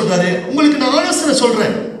 அவர் என்ன சொல்றாரு? உங்களுக்கு நான் ஆலோசனை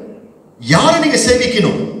சொல்றேன், யாரை நீங்க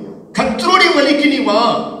சேவிக்கணும்? கர்த்தருடைய வழிக்கு நீ வா,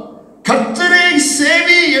 கர்த்தரை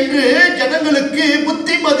சேவி என்று ஜனங்களுக்கு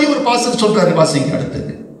புத்திமதி ஒரு பாசம் சொல்றாரு. வாசிங்க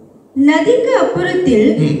அடுத்தது. நதிக்கு அப்புறத்தில்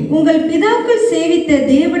உங்கள் பிதாக்கள் சேவித்த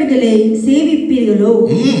தேவர்களை சேவிப்பீர்களோ?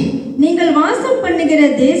 நீங்கள் வாசம் பண்ணுகிற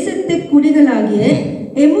தேசத்து குடிகளாகிய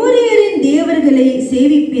எமோரியரின் தேவர்களை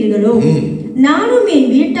சேவிப்பீர்களோ? நானும் என்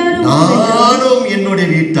வீட்டாரும் என்னுடைய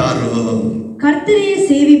வீட்டாரும் கர்த்தரையே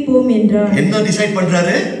சேவிப்போம் என்றார். என்ன டிசைட்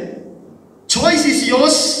பண்றாரு? Choice is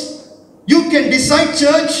yours. You can decide,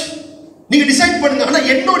 church. நீங்க டிசைட் பண்ணுங்க. ஆனா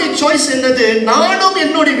என்னோட சாய்ஸ் என்னது? நானும்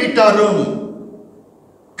என்னோட வீட்டாரும்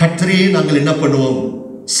கர்த்தரையே நாங்கள் என்ன பண்ணுவோம்?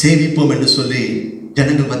 சேவிப்போம் என்று சொல்லி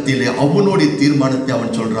ஜனங்கள் மத்தியிலே அவனோட தீர்மானத்தை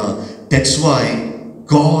அவன் சொல்றான். That's why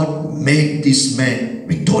God made this man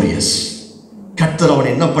victorious. கர்த்தர் அவனை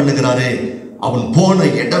என்ன பண்ணுகிறாரு? அவன் போன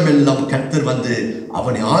இடமெல்லாம் கர்த்தர் வந்து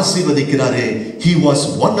அவனை ஆசீர்வதிக்கிறாரு. He was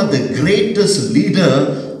one of the greatest leader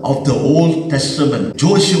of the Old Testament.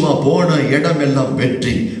 Joshua போன இடமெல்லாம்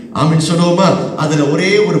வெற்றி. ஆமென் சொல்லுவோமா? அதுல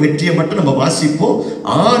ஒரே ஒரு வெற்றியை மட்டும் நம்ம வாசிப்போம்.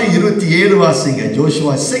 6:27 வாசிங்க.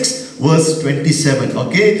 Joshua 6:27.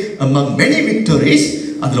 Okay, among many victories,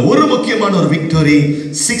 அதுல ஒரு முக்கியமான ஒரு விக்டரி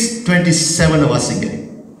 6:27 வாசிங்க.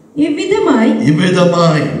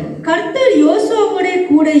 இவ்விதமாய் கர்த்தர் யோசுவாவோட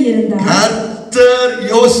கூட இருந்தார். கர்த்தர்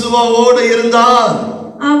யோசுவாவோட இருந்தார்.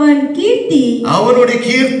 அவனுடைய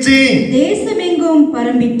கீர்த்தி தேசமெங்கும்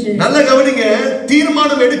பரம்பிற்று. நல்ல கவனிங்க.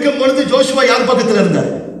 தீர்மானம் எடுக்கும் பொழுது ஜோஷுவா யார் பக்கத்துல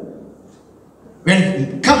இருந்தார்? When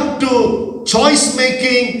come to choice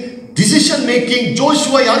making, decision making,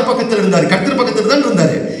 Joshua யார் பக்கத்துல இருந்தார்? கர்த்தர் பக்கத்துல தான்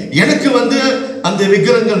இருந்தாரு. எனக்கு வந்து அந்த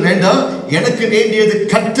விக்கிரகங்கள் வேண்டாம், எனக்கு வேண்டியது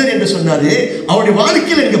கர்த்தர் என்று சொன்னாரு. அவருடைய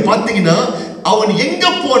வாழ்க்கையில நீங்க பாத்தீங்கன்னா அவன் எங்க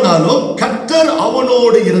போனாலும் கர்த்தர்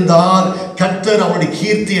அவனோடு இருந்தார். கர்த்தர் அவனுடைய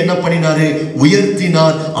கீர்த்தி என்ன பண்ணினாரு?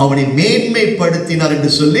 உயர்த்தினார், அவனை மேன்மைப்படுத்தினார்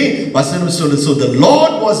என்று சொல்லி வசனம் சொல்லு. So the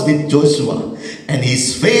Lord was with Joshua and his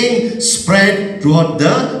fame spread throughout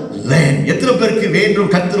the land. எத்தனை பேருக்கு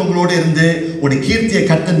வேண்டும் கர்த்தர் உங்களோடு இருந்து உடைய கீர்த்தியை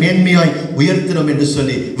கர்த்தர் மேன்மையாய் உயர்த்தணும் என்று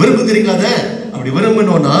சொல்லி விரும்புகிறீங்களா? அப்படி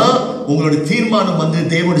விரும்பணும்னா உங்களுடைய தீர்மானம் வந்து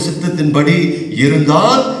தேவனுடைய சித்தத்தின்படி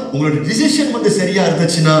இருந்தால், உங்களுடைய டிசிஷன் வந்து சரியா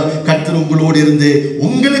இருந்துச்சுன்னா கர்த்தர் உங்களோடு இருந்து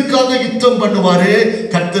உங்களுக்காக யுத்தம் பண்ணுவாரு.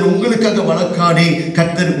 கர்த்தர் உங்களுக்காக வழக்காடி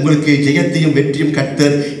கர்த்தர் உங்களுக்கு ஜெயத்தையும் வெற்றியும்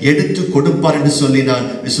கர்த்தர் எடுத்து கொடுப்பார் என்று சொல்லி நான்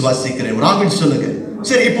விசுவாசிக்கிறேன். ஆமென் சொல்லுங்க.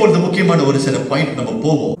 சரி, இப்பொழுது முக்கியமான ஒரு சில பாயிண்ட் நம்ம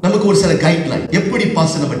போவோம். நமக்கு ஒரு சில கைட்லைன் எப்படி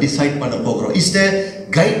பாஸ் நம்ம டிசைட் பண்ண போகிறோம். Is the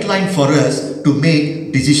guideline for us to make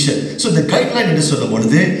decision. So இந்த கைட்லைன் என்று சொல்லும்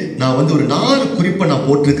பொழுது நான் வந்து ஒரு 4 குறிப்பை நான்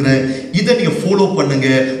போட்டிருக்கிறேன். இதை நீங்க ஃபாலோ பண்ணுங்க.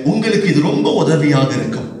 உங்களுக்கு இது ரொம்ப உதவியாக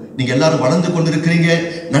இருக்கும். நீங்க எல்லாரும் வளர்ந்து கொண்டு இருக்கிறீங்க,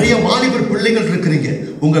 நிறைய வாலிபர் பிள்ளைகள் இருக்கிறீங்க.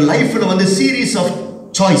 உங்க லைஃப்ல வந்து சீரீஸ் ஆஃப்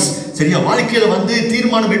சாய்ஸ், சரியா? வாழ்க்கையில வந்து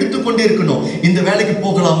தீர்மானம் எடுத்துக்கொண்டே இருக்கணும். இந்த வேலைக்கு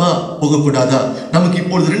போகலாமா, போகக்கூடாதா? நமக்கு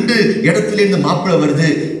இப்பொழுது 2 இடத்துல இருந்து மாப்பிள்ளை வருது.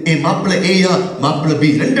 மாப்பிள்ளை ஏயா, மாப்பிள்ளை பி.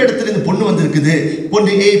 2 இடத்துல இருந்து பொண்ணு வந்திருக்குது.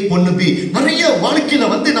 பொண்ணு ஏ, பொண்ணு பி. நிறைய வாழ்க்கையில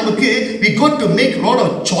வந்து நமக்கு we got to make lot of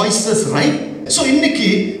choices, right? So இன்னைக்கு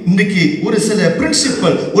ஒரு சில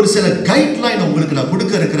பிரின்சிபல், ஒரு சில கைட்லைன் உங்களுக்கு நான்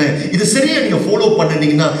கொடுக்க இருக்கிறேன். இது சரியா நீங்க ஃபாலோ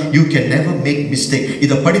பண்ணீங்கன்னா you can never make mistake.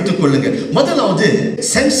 இத படித்துக் கொள்ளுங்க. முதலாவது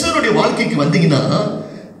சென்சருடைய வாழ்க்கைக்கு வந்தீங்கன்னா,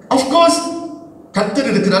 of course கர்த்தர்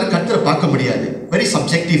இருக்கிறார், கர்த்தரை பார்க்க முடியாது. Very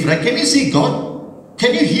subjective, right? Can you see God?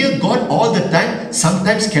 Can you hear God all the time?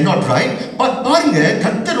 Sometimes cannot, right? But பாருங்க,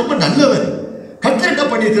 கர்த்தர் ரொம்ப நல்லவர். கர்த்தர் என்ன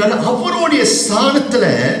பண்ணியிருக்கிறாரு? அவருடைய ஸ்தானத்துல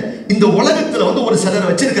இந்த உலகத்துல வந்து ஒரு சிலரை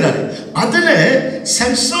வச்சிருக்கிறாரு. அதுல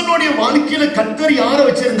சம்சோனுடைய வாழ்க்கையில கர்த்தர் யாரை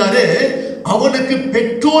வச்சிருந்தாரு? அவனுக்கு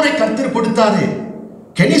பெற்றோரை கர்த்தர் கொடுத்தாரு.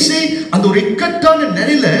 Can you see? அந்த ஒரு இக்கட்டான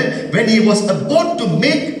நிலையில when he was about to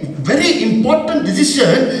make very important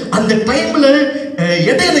decision, அந்த டைம்ல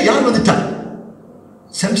இடையில யார் வந்துட்டா?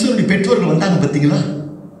 சம்சோனுடைய பெற்றோர்கள் வந்தாங்க. பாத்தீங்களா?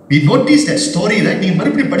 We notice that story, right? நீங்க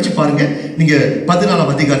மறுபடியும் படிச்சு பாருங்க. நீங்க 14ஆம்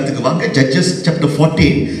அதிகாரத்துக்கு வாங்க. Judges chapter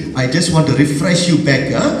 14. I just want to refresh you back.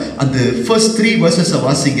 அந்த first 3 verses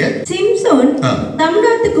வாசிங்க. சிம்சோன்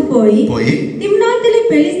தம்னாத்துக்கு போய் திம்னாத்திலே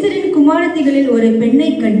பெலிஸ்தரின் குமாரத்திகளில் ஒரு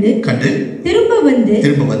பெண்ணை கண்டு திரும்ப வந்து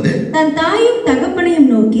தன் தாயும்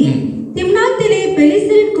தகப்பனையும் நோக்கி, திம்னாத்திலே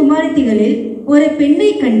பெலிஸ்தரின் குமாரத்திகளில் ஒரு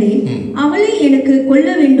பெண்ணை கண்டேன், அவளை எனக்கு கொல்ல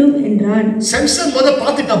வேண்டும் என்றான். சிம்சோன்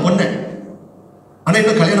பார்த்துட்டான் பொண்ணை, ஆனா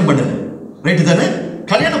இன்னும் கல்யாணம் பண்ணல. ரைட் தானே?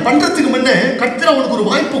 கல்யாணம் பண்றதுக்கு முன்ன கர்த்தர் அவனுக்கு ஒரு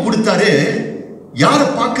வாய்ப்பு கொடுத்தாரு. யாரை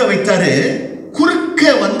பார்க்க வைத்தாரு? குறுக்க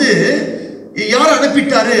வந்து யார்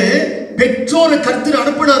அனுப்பிட்டாரு? பெற்றோரை கர்த்தர்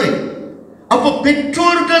அனுப்பினாரு. அப்ப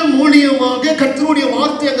பெற்றோர்கள் மூலியமாக கர்த்தருடைய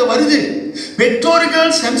வார்த்தை அங்க வருது.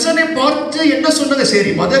 பெற்றோர்கள் சாம்சனை பார்த்து என்ன சொன்னாங்க?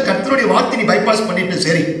 சரி, கர்த்தருடைய வார்த்தை நீ பைபாஸ் பண்ணிட்டு,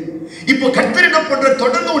 சரி, இப்போ கர்த்தர் என்ன பண்ற?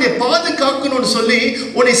 தொடர்ந்து உன்னை பாதுகாக்கணும்னு சொல்லி,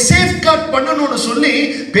 உன்னை சேஃப் கார்ட் பண்ணணும்னு சொல்லி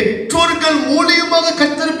பெற்றோர்கள் மூலியமாக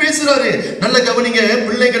கர்த்தர் பேசுறாரு. நல்ல கவனிங்க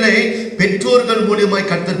பிள்ளைகளை, பெற்றோர்கள்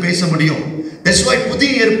மூலியமாய் கர்த்தர் பேச முடியும். That's why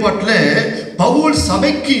புதிய ஏற்பாட்டுல பவுல்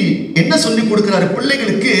சபைக்கு என்ன சொல்லி கொடுக்கிறாரு?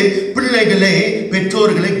 பிள்ளைகளுக்கு, பிள்ளைகளை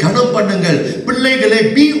பெற்றோர்களை கனம் பண்ணுங்கள், பிள்ளைகளை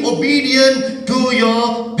be obedient to your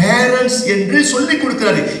parents என்று சொல்லி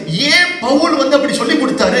கொடுக்கிறாரு. ஏன் பவுல் வந்து அப்படி சொல்லி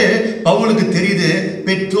கொடுத்தாரு? பவுலுக்கு தெரியுது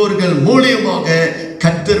பெற்றோர்கள் மூலியமாக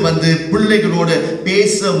கர்த்தர் வந்து பிள்ளைகளோட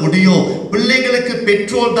பேச முடியும். பிள்ளைகளுக்கு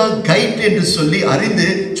பெற்றோர் தான் கைட் என்று சொல்லி அறிந்து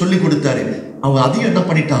சொல்லி கொடுத்தாரு. அவன் அதையும் என்ன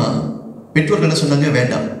பண்ணிட்டான்? பெற்றோர்கள் என்ன சொன்னாங்க?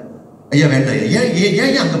 வேண்டாம் ஐயா, வேண்டாம்,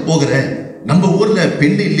 ஏன் அங்க போகிற, நம்ம ஊர்ல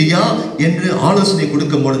பெண் இல்லையா என்று ஆலோசனை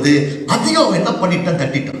கொடுக்கும் பொழுது அதையும் அவன் என்ன பண்ணிட்டான்?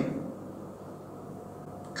 தட்டிட்டான்.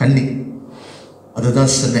 கண்ணி,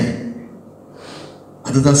 அதுதான் சொன்னேன்,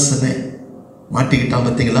 அதுதான் சொன்னேன், மாட்டிக்கிட்டான்.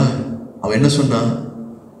 பார்த்தீங்களா? அவன் என்ன சொன்னான்?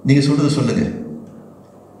 நீங்க சொல்றதை சொல்லுங்க,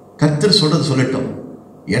 கர்த்தர் சொல்றது சொல்லட்டும்,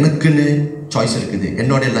 எனக்குன்னு சாய்ஸ் இருக்குது,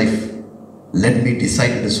 என்னோட லைஃப், லெட் மீ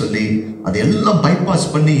டிசைட் சொல்லி அதையெல்லாம்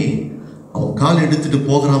பைபாஸ் பண்ணி அவன் கால் எடுத்துட்டு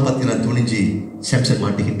போகிறான். பார்த்தீங்களா? துணிஞ்சு சாம்சன்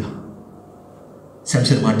மாட்டிக்கிட்டான்.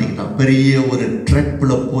 சாம்சன் மாட்டிக்கிட்டான். பெரிய ஒரு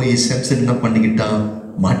ட்ராப்ல போய் சாம்சன் என்ன பண்ணிக்கிட்டான்?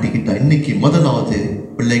 மாட்டிக்கிட்டான். இன்னைக்கு முதலாவது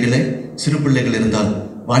பிள்ளைகளை, சிறு பிள்ளைகள் இருந்தால்,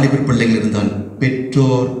 வாலிபர் பிள்ளைகள் இருந்தால்,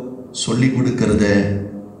 பெற்றோர் சொல்லி கொடுக்கிறத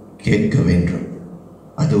கேட்க வேண்டும்.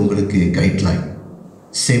 அது உங்களுக்கு கைட்லைன்,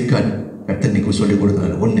 சேஃப்கார்ட் கர்த்தர் இன்னைக்கு சொல்லி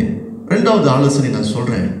கொடுக்கிறாரு. ஒன்று. ரெண்டாவது ஆலோசனை நான்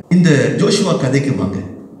சொல்றேன். இந்த ஜோஷுவா கதைக்கு வாங்க.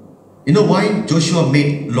 You know why Joshua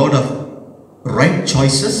made lot of right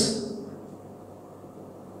choices?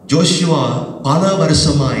 Joshua பல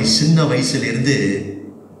வருஷமாய் சின்ன வயசுல இருந்து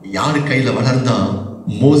யாரு கையில வளர்ந்தான்?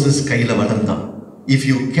 மோசஸ் கையில வளர்ந்தான். If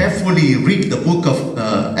you carefully read the book of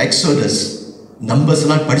Exodus, numbers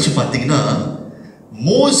எல்லாம் படிச்சு பார்த்தீங்கன்னா,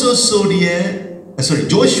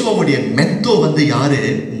 ஜோஷுவாவுடைய மென்டோ வந்து யாரு?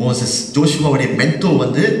 மோசஸ். ஜோஷுவாவுடைய மென்டோ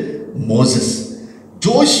வந்து மோசஸ்.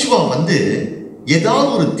 ஜோஷுவா வந்து ஏதாவது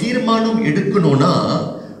ஒரு தீர்மானம் எடுக்கணும்னா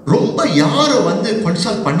ரொம்ப யாரை வந்து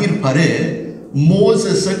கன்சல்ட் பண்ணியிருப்பாரு?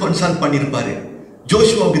 மோசஸை கன்சல்ட் பண்ணியிருப்பாரு.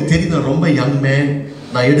 ஜோஷுவாவுக்கு தெரியுது, ரொம்ப யங் மேன்,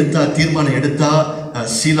 நான் தீர்மானம் எடுத்தா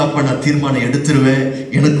சீலாப்பா நான் தீர்மானம் எடுத்துருவேன்,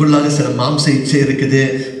 எனக்குள்ளாக சில மாம்ச இச்சை இருக்குது.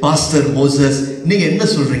 பாஸ்டர் மோசஸ், நீங்க என்ன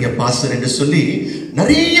சொல்றீங்க பாஸ்டர் என்று சொல்லி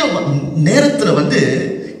நிறைய நேரத்துல வந்து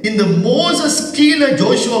இந்த மோசஸ் கீழே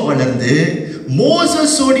ஜோஷுவா வளர்ந்து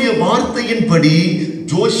மோசஸோடைய வார்த்தையின்படி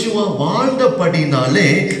ஜோஷுவா வாழ்ந்தபடினாலே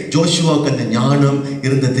ஜோஷுவாவுக்கு அந்த ஞானம்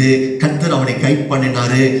இருந்தது. கர்த்தர் அவனை கைட்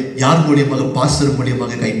பண்ணினாரு. யார் மூலியமாக? பாஸ்டர்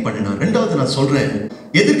மூலியமாக கைட் பண்ணினார். ரெண்டாவது நான் சொல்றேன்,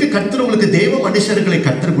 எதற்கு கர்த்தர் உங்களுக்கு தெய்வ மனுஷர்களை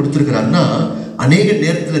கர்த்தர் கொடுத்திருக்கிறார்னா, அநேக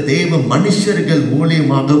நேரத்தில் தெய்வ மனுஷர்கள்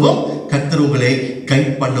மூலியமாகவும் கர்த்தர் உங்களை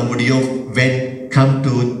கைட் பண்ண முடியும். when come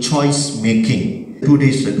to choice making. 2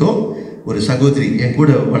 days ago ஒரு சகோதரி, என்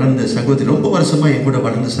கூட வளர்ந்த சகோதரி, ரொம்ப வருஷமா என் கூட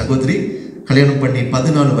வளர்ந்த சகோதரி, கல்யாணம் பண்ணி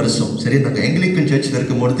 14 வருஷம், சரி, நாங்கள் ஆங்கிலிக்கன் சர்ச்சில்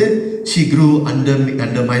இருக்கும்பொழுது she grew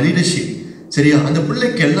under my leadership. சரியா? அந்த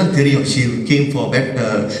பிள்ளைக்கு எல்லாம் தெரியும். she came for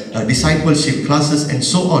discipleship classes and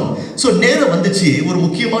so on. so நேரம் வந்துச்சு, ஒரு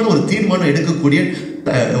முக்கியமான ஒரு தீர்மானம் எடுக்கக்கூடிய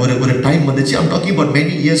ஒரு டைம் வந்துச்சு. I'm talking about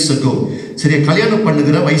many years ago. சரியா? கல்யாணம்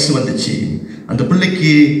பண்ணுகிற வயசு வந்துச்சு. அந்த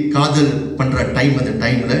பிள்ளைக்கு காதல் பண்ற டைம். அந்த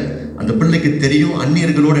டைம்ல அந்த பிள்ளைக்கு தெரியும்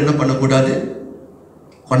அந்நியர்களோடு என்ன பண்ணக்கூடாது,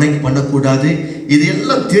 கனெக்ட் பண்ணக்கூடாது. இது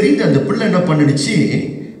எல்லாம் தெரிந்து அந்த பிள்ளை என்ன பண்ணுச்சு,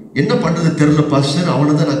 என்ன பண்றது தெரியல பாஸ்டர்,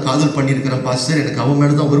 அவனை தான் நான் காதல் பண்ணியிருக்கிறேன் பாஸ்டர், எனக்கு அவன்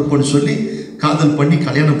மேலே தான் விருப்பம்னு சொல்லி காதல் பண்ணி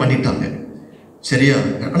கல்யாணம் பண்ணிட்டாங்க. சரியா?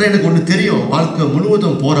 ஆனால் எனக்கு ஒன்று தெரியும், வாழ்க்கை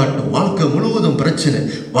முழுவதும் போராட்டம், வாழ்க்கை முழுவதும் பிரச்சனை,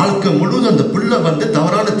 வாழ்க்கை முழுவதும் அந்த பிள்ளை வந்து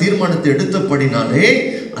தவறான தீர்மானத்தை எடுத்தபடினாலே,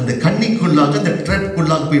 அந்த கண்ணிக்குள்ளாக அந்த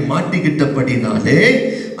ட்ராப்குள்ளாக போய் மாட்டிக்கிட்டபடினாலே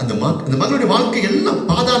அந்த மகளுடைய வாழ்க்கை எல்லாம்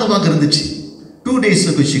பாதாளமாக இருந்துச்சு. 2 days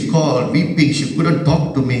ago she called weeping, she couldn't talk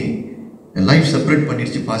to me. Life separate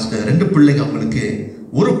பண்ணிடுச்சு பாஸ்டர். 2 பிள்ளைங்க அவங்களுக்கு.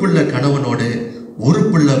 ஒரு பிள்ளை கணவனோடு, ஒரு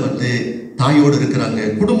பிள்ளை வந்து தாயோடு இருக்கிறாங்க.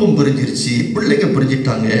 குடும்பம் பிரிஞ்சிருச்சு, பிள்ளைங்க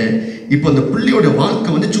பிரிஞ்சிட்டாங்க. இப்போ அந்த பிள்ளையோட வாழ்க்கை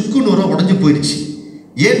வந்து சுக்கு நூறா உடஞ்சு போயிடுச்சு.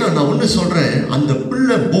 ஏன்னா நான் ஒன்று சொல்றேன், அந்த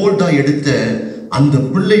பிள்ளை போல்டா எடுத்த அந்த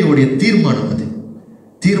பிள்ளையோடைய தீர்மானம், அது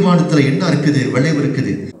தீர்மானத்துல என்ன இருக்குது, விளைவு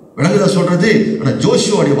இருக்குது. விளங்குதா சொல்றது? ஆனா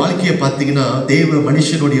ஜோஷுவோடைய வாழ்க்கையை பார்த்தீங்கன்னா, தேவ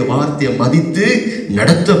மனுஷனுடைய வார்த்தையை மதித்து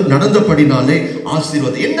நடந்தபடினாலே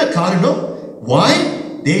ஆசீர்வாதம். என்ன காரணம்? வாய்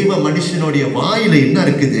தேவ மனுஷனுடைய வாயில என்ன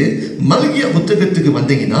இருக்குது? மல்கியா புத்தகத்துக்கு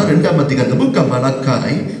வந்தீங்கன்னா 2ஆம் அதிகாரம், the book of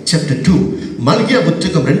Malachi chapter 2, மல்கியா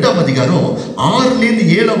புத்தகம் 2ஆம் அதிகாரம் 6ல இருந்து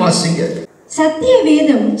 7 வாசிங்க. சத்திய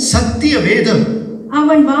வேதம்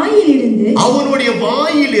அவனுடைய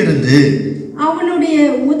வாயிலிருந்து அவனுடைய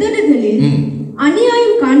உதடுகளில்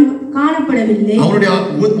அநியாயம் காணப்படவில்லை. அவனுடைய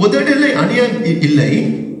உதடுகளில் அநியாயம் இல்லை.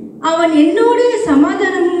 அவன் என்னோடு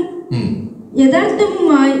சமாதானமும்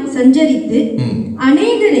யதார்த்தமுமாய் சஞ்சரித்து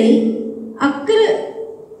அநேகரை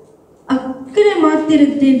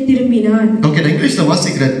அக்கிரமத்திற்கு திரும்பினான். Okay, in English the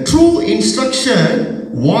வாசிக்கிறேன். True instruction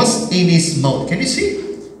was in his mouth. Can you see?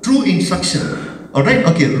 True instruction. All right.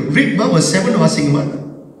 Okay, read verse 7 வாசிங்கமா.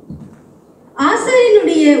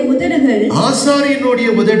 ஆசாரியனுடைய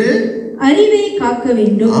உதடு அறிவை காக்க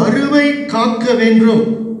வேண்டும்.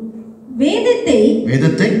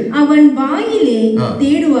 வேதத்தை அவன் வாயிலே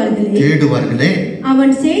தேடுவார்களே.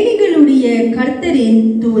 அவன் சேனைகளுடைய கர்த்தரின்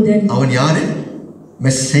தூதன். அவன் யாரு?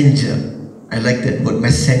 Messenger. I like that word,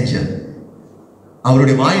 messenger.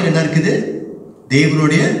 அவருடைய வாயில் என்ன இருக்குது?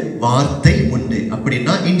 தேவனுடைய வார்த்தை உண்டு.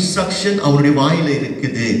 அப்படின்னா இன்ஸ்ட்ரக்ஷன் அவருடைய வாயில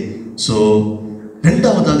இருக்குது. சோ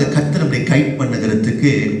இரண்டாவதாக கர்த்தர் நம்மை கைட்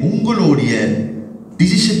பண்ணுகிறதுக்கு உங்களுடைய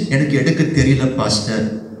டிசிஷன் எனக்கு எடுக்க தெரியல பாஸ்டர்,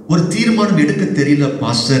 ஒரு தீர்மானம் எடுக்க தெரியல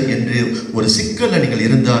பாஸ்டர் என்று ஒரு சிக்கல்ல நீங்கள்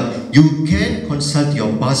இருந்தால் you can consult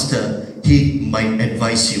your pastor. He might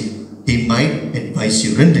advise you.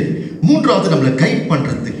 மூன்றாவது நம்மளை கைட்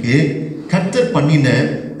பண்றதுக்கு கர்த்தர் பண்ணின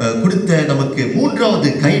கொடுத்த நமக்கு மூன்றாவது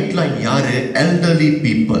கைட்லைன் யாரு? elderly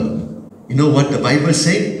people. You know what the Bible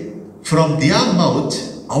say? From their mouth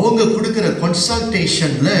அவங்க கொடுக்கிற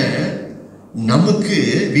கன்சல்டேஷன்ல நமக்கு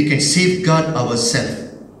we can safeguard ourselves.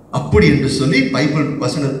 அப்படி என்று சொல்லி பைபிள்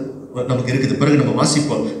வசனம் நமக்கு இருக்குது. பிறகு நம்ம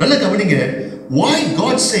வாசிப்போம். நல்ல கவனிங்க. Why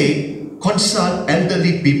God say consult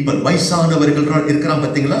elderly people? வயசானவர்கள் இருக்கிறாங்க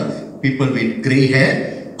பாத்தீங்களா? People with gray hair.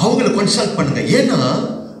 அவங்களை கன்சல்ட் பண்ணுங்க. ஏன்னா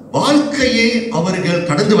வாழ்க்கையை அவர்கள்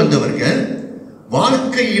கடந்து வந்தவர்கள்,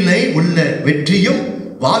 வாழ்க்கையிலே உள்ள வெற்றியும்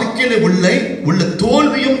வாழ்க்கையில உள்ள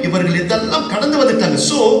தோல்வியும் இவர்கள் இதெல்லாம் கடந்து வந்துட்டாங்க.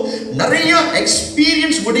 சோ நிறைய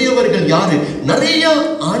எக்ஸ்பீரியன்ஸ் உடையவர்கள் யாரு? நிறைய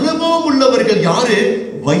அனுபவம் உள்ளவர்கள் யாரு?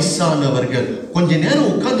 வயசானவர்கள். கொஞ்ச நேரம்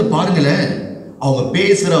உட்கார்ந்து பாருங்களேன். அவங்க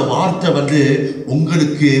பேசுற வார்த்தை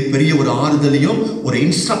உங்களுக்கு பெரிய ஒரு ஆறுதலையும் ஒரு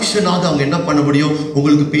இன்ஸ்ட்ரக்ஷனாக அவங்க என்ன பண்ண முடியும்?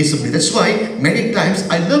 உங்களுக்கு பேச முடியும். That's why many times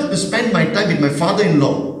I love to spend my time with my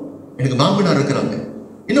father-in-law. எனக்கு மாமனார் இருக்கிறாங்க.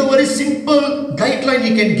 You know, very simple guideline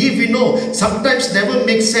he can give. Sometimes never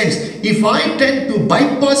makes sense. If I tend to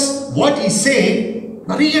bypass what he say,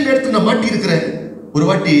 நிறைய நேரத்துல நான் மாட்டி இருக்கிறேன். ஒரு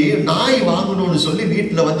வாட்டி நாய் வாங்கணும்னு சொல்லி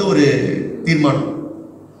வீட்டுல ஒரு தீர்மானம்.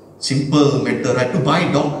 Simple matter. I had to buy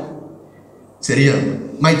dog. சரியா?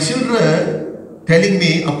 My children telling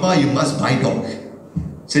me, அப்பா you must buy dog.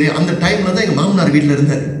 சரியா? அந்த டைம்ல தான் எங்க மாமனார் வீட்டுல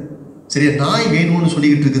இருந்தார். சரியா? நாய் வேணும்னு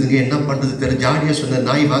சொல்லிக்கிட்டு இருக்குதுங்க. என்ன பண்றது தெரியல. ஜாலியா சொன்ன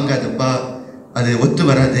நாய் வாங்காதப்பா, அது ஒத்து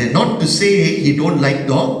வராது. Not to say he don't like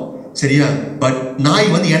dog. சரியா? பட் நாய்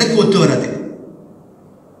எனக்கு ஒத்து வராது.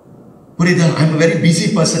 புரியுதா? I am a very busy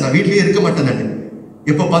person. நான் வீட்லயே இருக்க மாட்டேன். நான்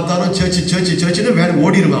எப்ப பார்த்தாலும் சர்ச் வேற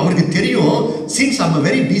ஓடிடுவேன். அவருக்கு தெரியும், since I am a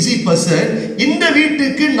very busy person, இந்த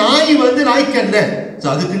வீட்டுக்கு நாய் நாய்க்கல்ல. சோ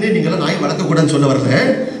அதுக்குன்னே நீங்க நாய் வளர்க்க கூடாதுன்னு சொல்ல வரல.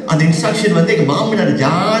 அந்த இன்ஸ்ட்ரக்ஷன் எங்க மாமனார்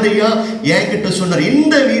ஜாலியா என்கிட்ட சொன்னார்.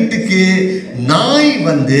 இந்த வீட்டுக்கு நாய்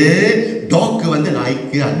டாக்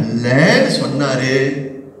நாய்க்கு அல்லன்னு சொன்னாரு.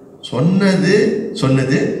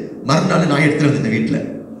 சொன்னது மறுநாள் நாய் எடுத்துட்டு வந்து இந்த வீட்டுல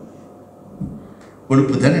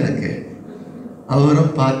கொழுப்பு தானே எனக்கு.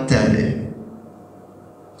 அவரும் பார்த்தாரு.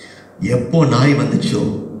 எப்போ நாய் வந்துச்சோ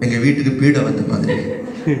எங்க வீட்டுக்கு பீட வந்த மாதிரி.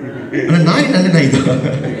 ஆனா நாய் நல்ல நாய் தான்.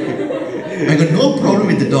 I got no problem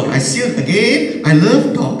with the dog. I see again, I love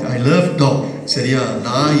dog. சரியா?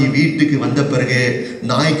 நாய் வீட்டுக்கு வந்த பிறகு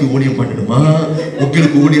நாய்க்கு ஊழியம் பண்ணணுமா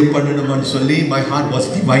உங்களுக்கு ஊழியம் பண்ணணுமான்னு சொல்லி my heart was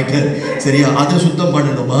divided. சரியா? அதை சுத்தம்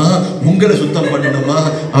பண்ணணுமா உங்களை சுத்தம் பண்ணணுமா?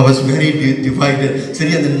 I was very divided.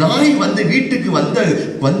 சரி, அந்த நாய் வீட்டுக்கு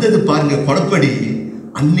வந்தது பாருங்க குழப்படி.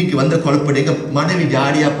 அன்னைக்கு வந்த குழப்படி எங்க மனைவி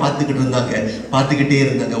ஜாலியா பார்த்துக்கிட்டே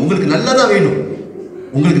இருந்தாங்க. உங்களுக்கு நல்லதான் வேணும்,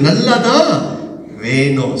 உங்களுக்கு நல்லதான்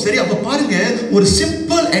வேணும். சரி, அப்ப பாருங்க, ஒரு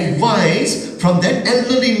simple advice from that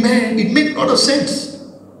elderly man, it make lot of sense.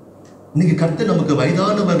 இன்னைக்கு கர்த்தர் நமக்கு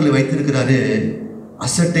வயதானவர்களை வைத்திருக்கிறாரு.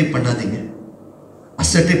 அசட்டை பண்ணாதீங்க,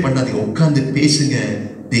 உட்கார்ந்து பேசுங்க.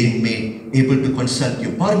 they may able to consult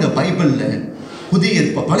you. பாருங்க, பைபிள்ல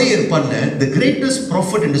பழைய ஏற்பாடுல the greatest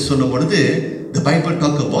prophet என்று சொல்லும் பொழுது the Bible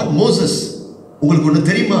talk about Moses. உங்களுக்கு ஒண்ணு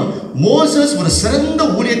தெரியுமா? மோசஸ் ஒரு சிறந்த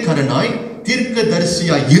ஊழியக்காரனாய்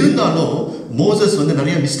தீர்க்கதரிசியா இருந்தாலும் மோசஸ்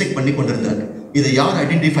நிறைய மிஸ்டேக் பண்ணி கொண்டிருந்தாங்க. இதை யார்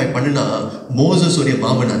ஐடென்டிஃபை பண்ணுனா மோசஸ் உடைய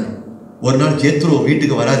மாமனார். ஒரு நாள் ஜெத்ரோ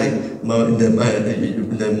வீட்டுக்கு வராரு.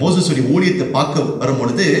 இந்த மோசஸ் உடைய ஊழியத்தை பார்க்க வரும்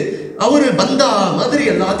பொழுது அவரு பந்தா மாதிரி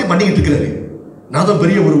எல்லாத்தையும் பண்ணிக்கிட்டு இருக்கிறாரு. நான் தான்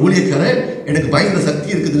பெரிய ஒரு ஊழியக்காரன், எனக்கு பயங்கர சக்தி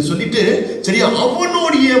இருக்குதுன்னு சொல்லிட்டு சரியா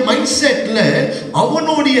அவனுடைய மைண்ட் செட்ல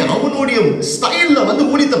அவனுடைய ஸ்டைல்ல வந்து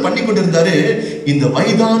ஊழியத்தை பண்ணி கொண்டு இருந்தாரு. இந்த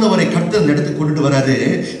வயதானவரை கர்த்தர் நடத்தி கொண்டு வராரு.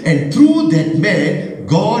 and through that man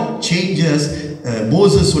God changes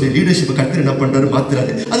Moses உடைய லீடர்ஷிப் கர்த்தர் என்ன பண்றாரு,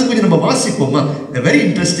 மாத்துறாரு. அது கொஞ்சம் நம்ம வாசிப்போமா? Very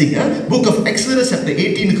interesting. Book of exodus chapter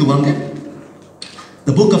 18க்கு வாங்க.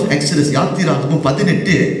 the book of Exodus, யாத்திராகமம்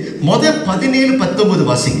 18 முதல் 17 19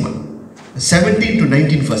 வாசிங்கமா. 17 to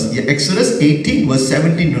 19 first. Exodus 18 verse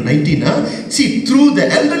 17 to 19. See, through the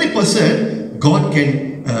elderly person God can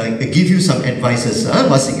give you some advices.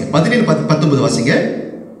 வாசிங்க 17 19 வாசிங்க.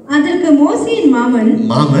 அதற்கு மோசேயின்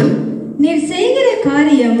மாமன் நீர் செய்கிற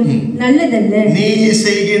காரியம் நல்லதல்ல. நீ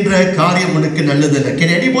செய்கின்ற காரியம் உனக்கு நல்லதல்ல.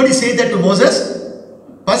 Can anybody say that to Moses?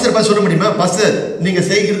 Pastor சொல்ல முடியுமா? பாஸ்டர் நீங்க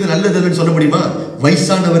செய்கிறது நல்லதல்ல சொல்ல முடியுமா?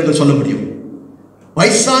 வயசானவர்கள் சொல்ல முடியும்.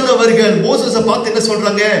 வயசானவர்கள் மோசஸை பார்த்து என்ன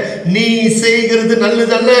சொல்றாங்க? நீ செய்கிறது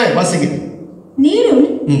நல்லதல்ல. வாசிங்க. நீரும்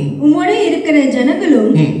உம்மோட இருக்கிற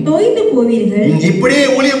ஜனங்களும் தோய்ந்து போவீர்கள். இப்படியே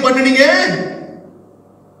ஊழியம் பண்ணுனீங்க,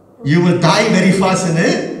 you will die very fast ன்னு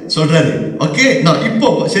சொல்றாரு. ஓகே, நான் இப்போ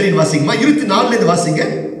சரி வாசிங்கமா. 24ல இருந்து வாசிங்க.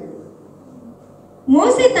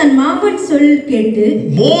 மோசே தன் மாமன் சொல் கேட்டு,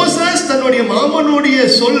 மோசஸ் தன்னுடைய மாமனுடைய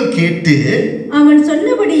சொல் கேட்டு அவன்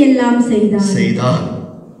சொன்னபடி எல்லாம் செய்தான்.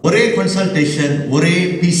 ஒரே கன்சல்டேஷன், ஒரே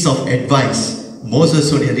பீஸ் ஆஃப் அட்வைஸ்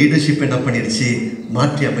மோசஸ் உடைய லீடர்ஷிப் என்ன பண்ணிருச்சு,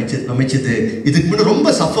 மாற்றி அமைச்சது. இதுக்கு முன்னாடி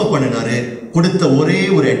ரொம்ப சஃபர் பண்ணினாரு. கொடுத்த ஒரே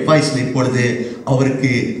ஒரு அட்வைஸ்ல இப்பொழுது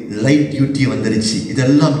அவருக்கு லைட் டியூட்டி வந்துருச்சு.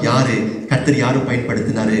 இதெல்லாம் கர்த்தர் யாரு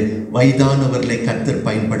பயன்படுத்தினாரு? வயதானவர்களை கர்த்தர்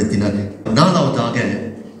பயன்படுத்தினார். 4வதாக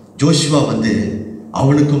ஜோஷுவா வந்து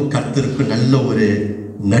அவனுக்கும் கர்த்தருக்கும் நல்ல ஒரு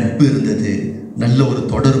நட்பு இருந்தது, நல்ல ஒரு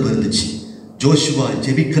தொடர்பு இருந்துச்சு. ஜோஷுவா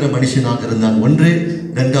ஜெபிக்கிற மனுஷனாக இருந்தான். 1.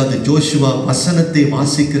 2வது ஜோஷுவா வசனத்தை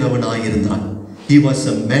வாசிக்கிறவனாக இருந்தான். He was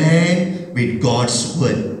a man with God's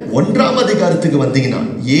word. 1ஆம் அதிகாரத்துக்கு வந்தீங்கன்னா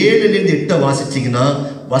 7ல இருந்து 8 வாசிச்சீங்கன்னா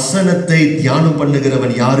வசனத்தை தியானம்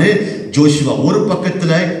பண்ணுகிறவன் யாரு? ஜோஷுவா. ஒரு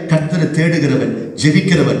பக்கத்துல கர்த்தரை தேடுகிறவன்,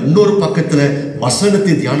 ஜெபிக்கிறவன், இன்னொரு பக்கத்துல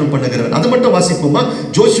வசனத்தை தியானம் பண்ணுகிறவன். அது மட்டும் வாசிப்போமா?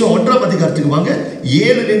 ஜோஷுவா 1ஆம் அதிகாரத்துக்கு வாங்க.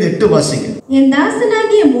 7ல இருந்து 8 வாசிங்க. என்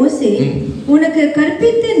தாசனாகிய மோசே உனக்கு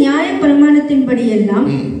கற்பித்த நியாய பிரமாணத்தின்படி எல்லாம்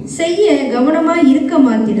செய்ய கவனமாய் இருக்க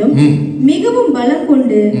மாத்திரம் மிகவும் பலம்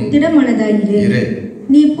கொண்டு திடமனதாயிரு.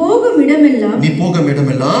 நீ போகும்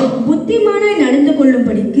இடமெல்லாம் புத்திமானாய் நடந்து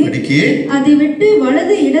கொள்ளும்படிக்கு அதை விட்டு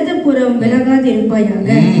வலது இடது புறம் விலகாதிருப்பாயாக.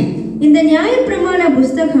 இந்த நியாய பிரமாண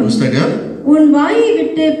புஸ்தகம் உன் வாயை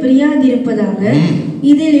விட்டு பிரியாதிருப்பதாக.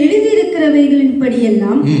 இதில் எழுதியிருக்கிறவைகளின்படி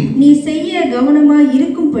எல்லாம் நீ செய்ய கவனமாய்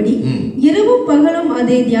இருக்கும்படி இரவும் பகலும்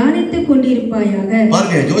அதை தியானித்துக் கொண்டிருப்பாயாக.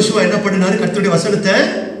 பாருங்க, ஜோஷுவா என்ன பண்ணினாரு? கர்த்தருடைய வசனத்தை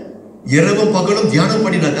இரவும் பகலும் தியானம்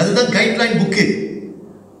பண்ணினார். அதுதான் கைட்லைன் புக்கு.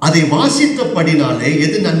 அதை வாசித்தபடினாலே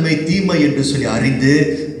எது நன்மை தீமை என்று சொல்லி அறிந்து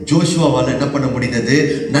ஜோஷுவாவால் என்ன பண்ண முடிந்தது?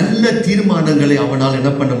 நல்ல தீர்மானங்களை அவனால்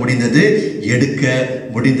என்ன பண்ண முடிந்தது? எடுக்க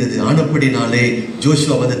முடிந்தது. ஆனப்படினாலே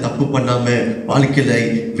ஜோஷுவா வந்து தப்பு பண்ணாம வாழ்க்கையில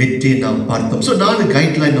வெற்றி நாம் பார்த்தோம். ஸோ 4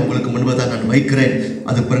 கைட்லைன் உங்களுக்கு முன்பதான் நான் வைக்கிறேன்.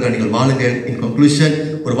 அது பிறகு நீங்கள் வாழுங்க. இன் கன்க்ளூஷன்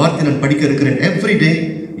ஒரு வார்த்தை நான் படிக்க இருக்கிறேன். Every day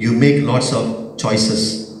you make lots of choices.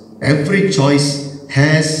 Every choice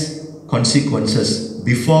has consequences.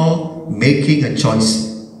 Before making a choice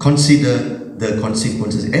consider the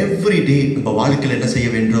consequences. Every day நம்ம வாழ்க்கையில் என்ன செய்ய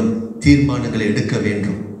வேண்டும்? தீர்மானங்களை எடுக்க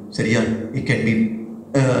வேண்டும். சரியா? It can be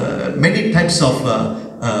many types of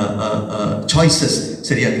choices.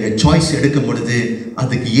 சரியா? நீங்க சாய்ஸ் எடுக்கும் பொழுது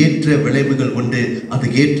அதுக்கு ஏற்ற விளைவுகள் உண்டு,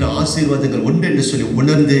 அதுக்கு ஏற்ற ஆசீர்வாதங்கள் உண்டு என்று சொல்லி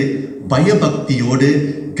உணர்ந்து பயபக்தியோடு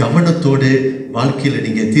கவனத்தோடு வாழ்க்கையில்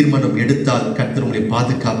நீங்க தீர்மானம் எடுத்தால் கர்த்தர் உங்களை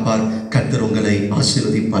பாதுகாப்பார், கர்த்தர் உங்களை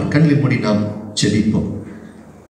ஆசீர்வதிப்பார். கண்ணில் மூடி நாம் ஜெபிப்போம்.